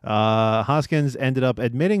 Hoskins ended up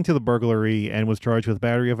admitting to the burglary and was charged with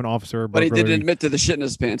battery of an officer. But he burglary. didn't admit to the shit in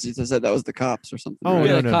his pants. He just said that was the cops or something. Oh, right?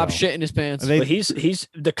 no, the no, cop no. shit in his pants. They- But he's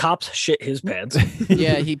the cops shit his pants.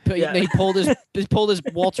 Yeah, he pulled his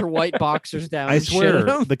Walter White boxers down. I and shit in swear,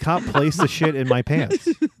 them. the cop placed the shit in my pants.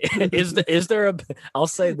 Is there a? I'll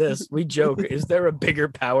say this. We joke. Is there a bigger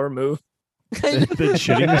power move? Than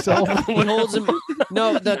shitting yourself? He holds him.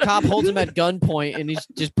 No, the cop holds him at gunpoint, and he's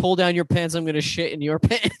just pull down your pants. I'm gonna shit in your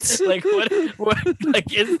pants. Like what?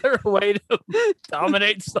 Like, is there a way to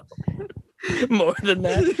dominate someone more than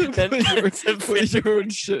that? Put your own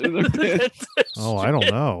shit in their pants. Oh, I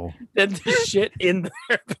don't know. Than to shit in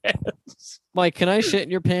their pants. Mike, can I shit in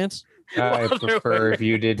your pants? I prefer if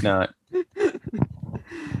you did not. All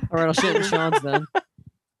right, I'll shit in Sean's then.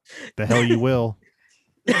 The hell you will.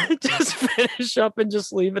 Just finish up and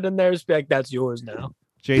just leave it in there. Just be like, that's yours now.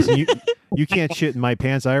 Jason, you can't shit in my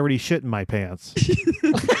pants. I already shit in my pants.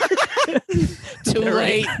 Too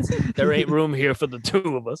late. There ain't room here for the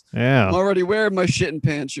two of us. Yeah. I'm already wearing my shit in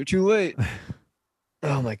pants. You're too late.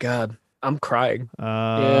 Oh my god, I'm crying.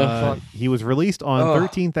 Yeah, fuck. He was released on Oh.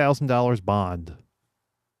 $13,000 bond.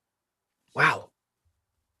 Wow.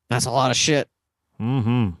 That's a lot of shit.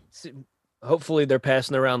 Mm-hmm. Hopefully they're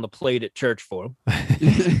passing around the plate at church for him.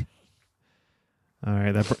 All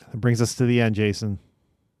right, that brings us to the end, Jason.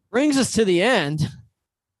 Brings us to the end.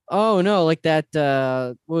 Oh no, like that.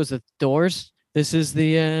 What was it? Doors. This is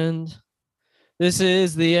the end. This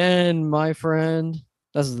is the end, my friend.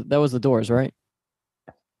 That was the Doors, right?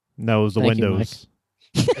 No, it was the Thank you, Windows.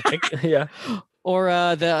 I think, yeah. Or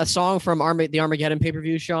a song from the Armageddon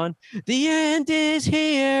pay-per-view, Sean. The end is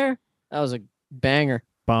here. That was a banger.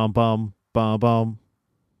 Bum bum bum bum.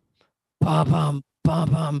 Bum bum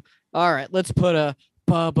bum bum. All right, let's put a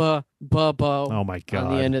bubba bubba Oh my god.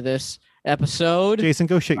 on the end of this episode. Jason,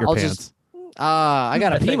 go shit your I'll pants. just- I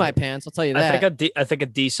gotta I pee think- my pants. I'll tell you I that. think a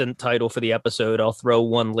decent title for the episode. I'll throw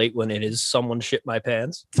one late one in is "Someone Shit My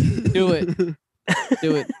Pants." Do it.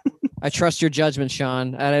 Do it. I trust your judgment,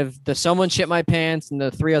 Sean. Out of the someone shit my pants and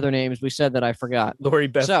the three other names we said that I forgot. Lori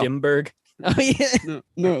Beth So- Dimberg. Oh yeah.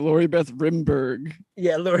 No, Lori Beth Rimberg.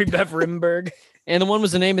 Yeah, Lori Beth Rimberg. And the one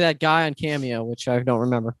was the name of that guy on Cameo, which I don't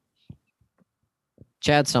remember.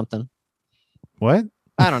 Chad something. What?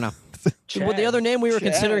 I don't know. Well, the Chad. other name we were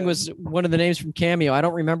considering was one of the names from Cameo. I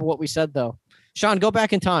don't remember what we said though. Sean, go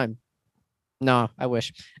back in time. No, I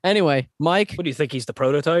wish. Anyway, Mike. What do you think? He's the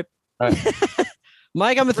prototype?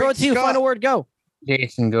 Mike, I'm gonna throw it to you. Scott. Final word, go.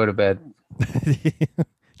 Jason, go to bed.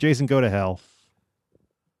 Jason, go to hell.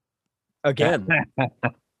 Again.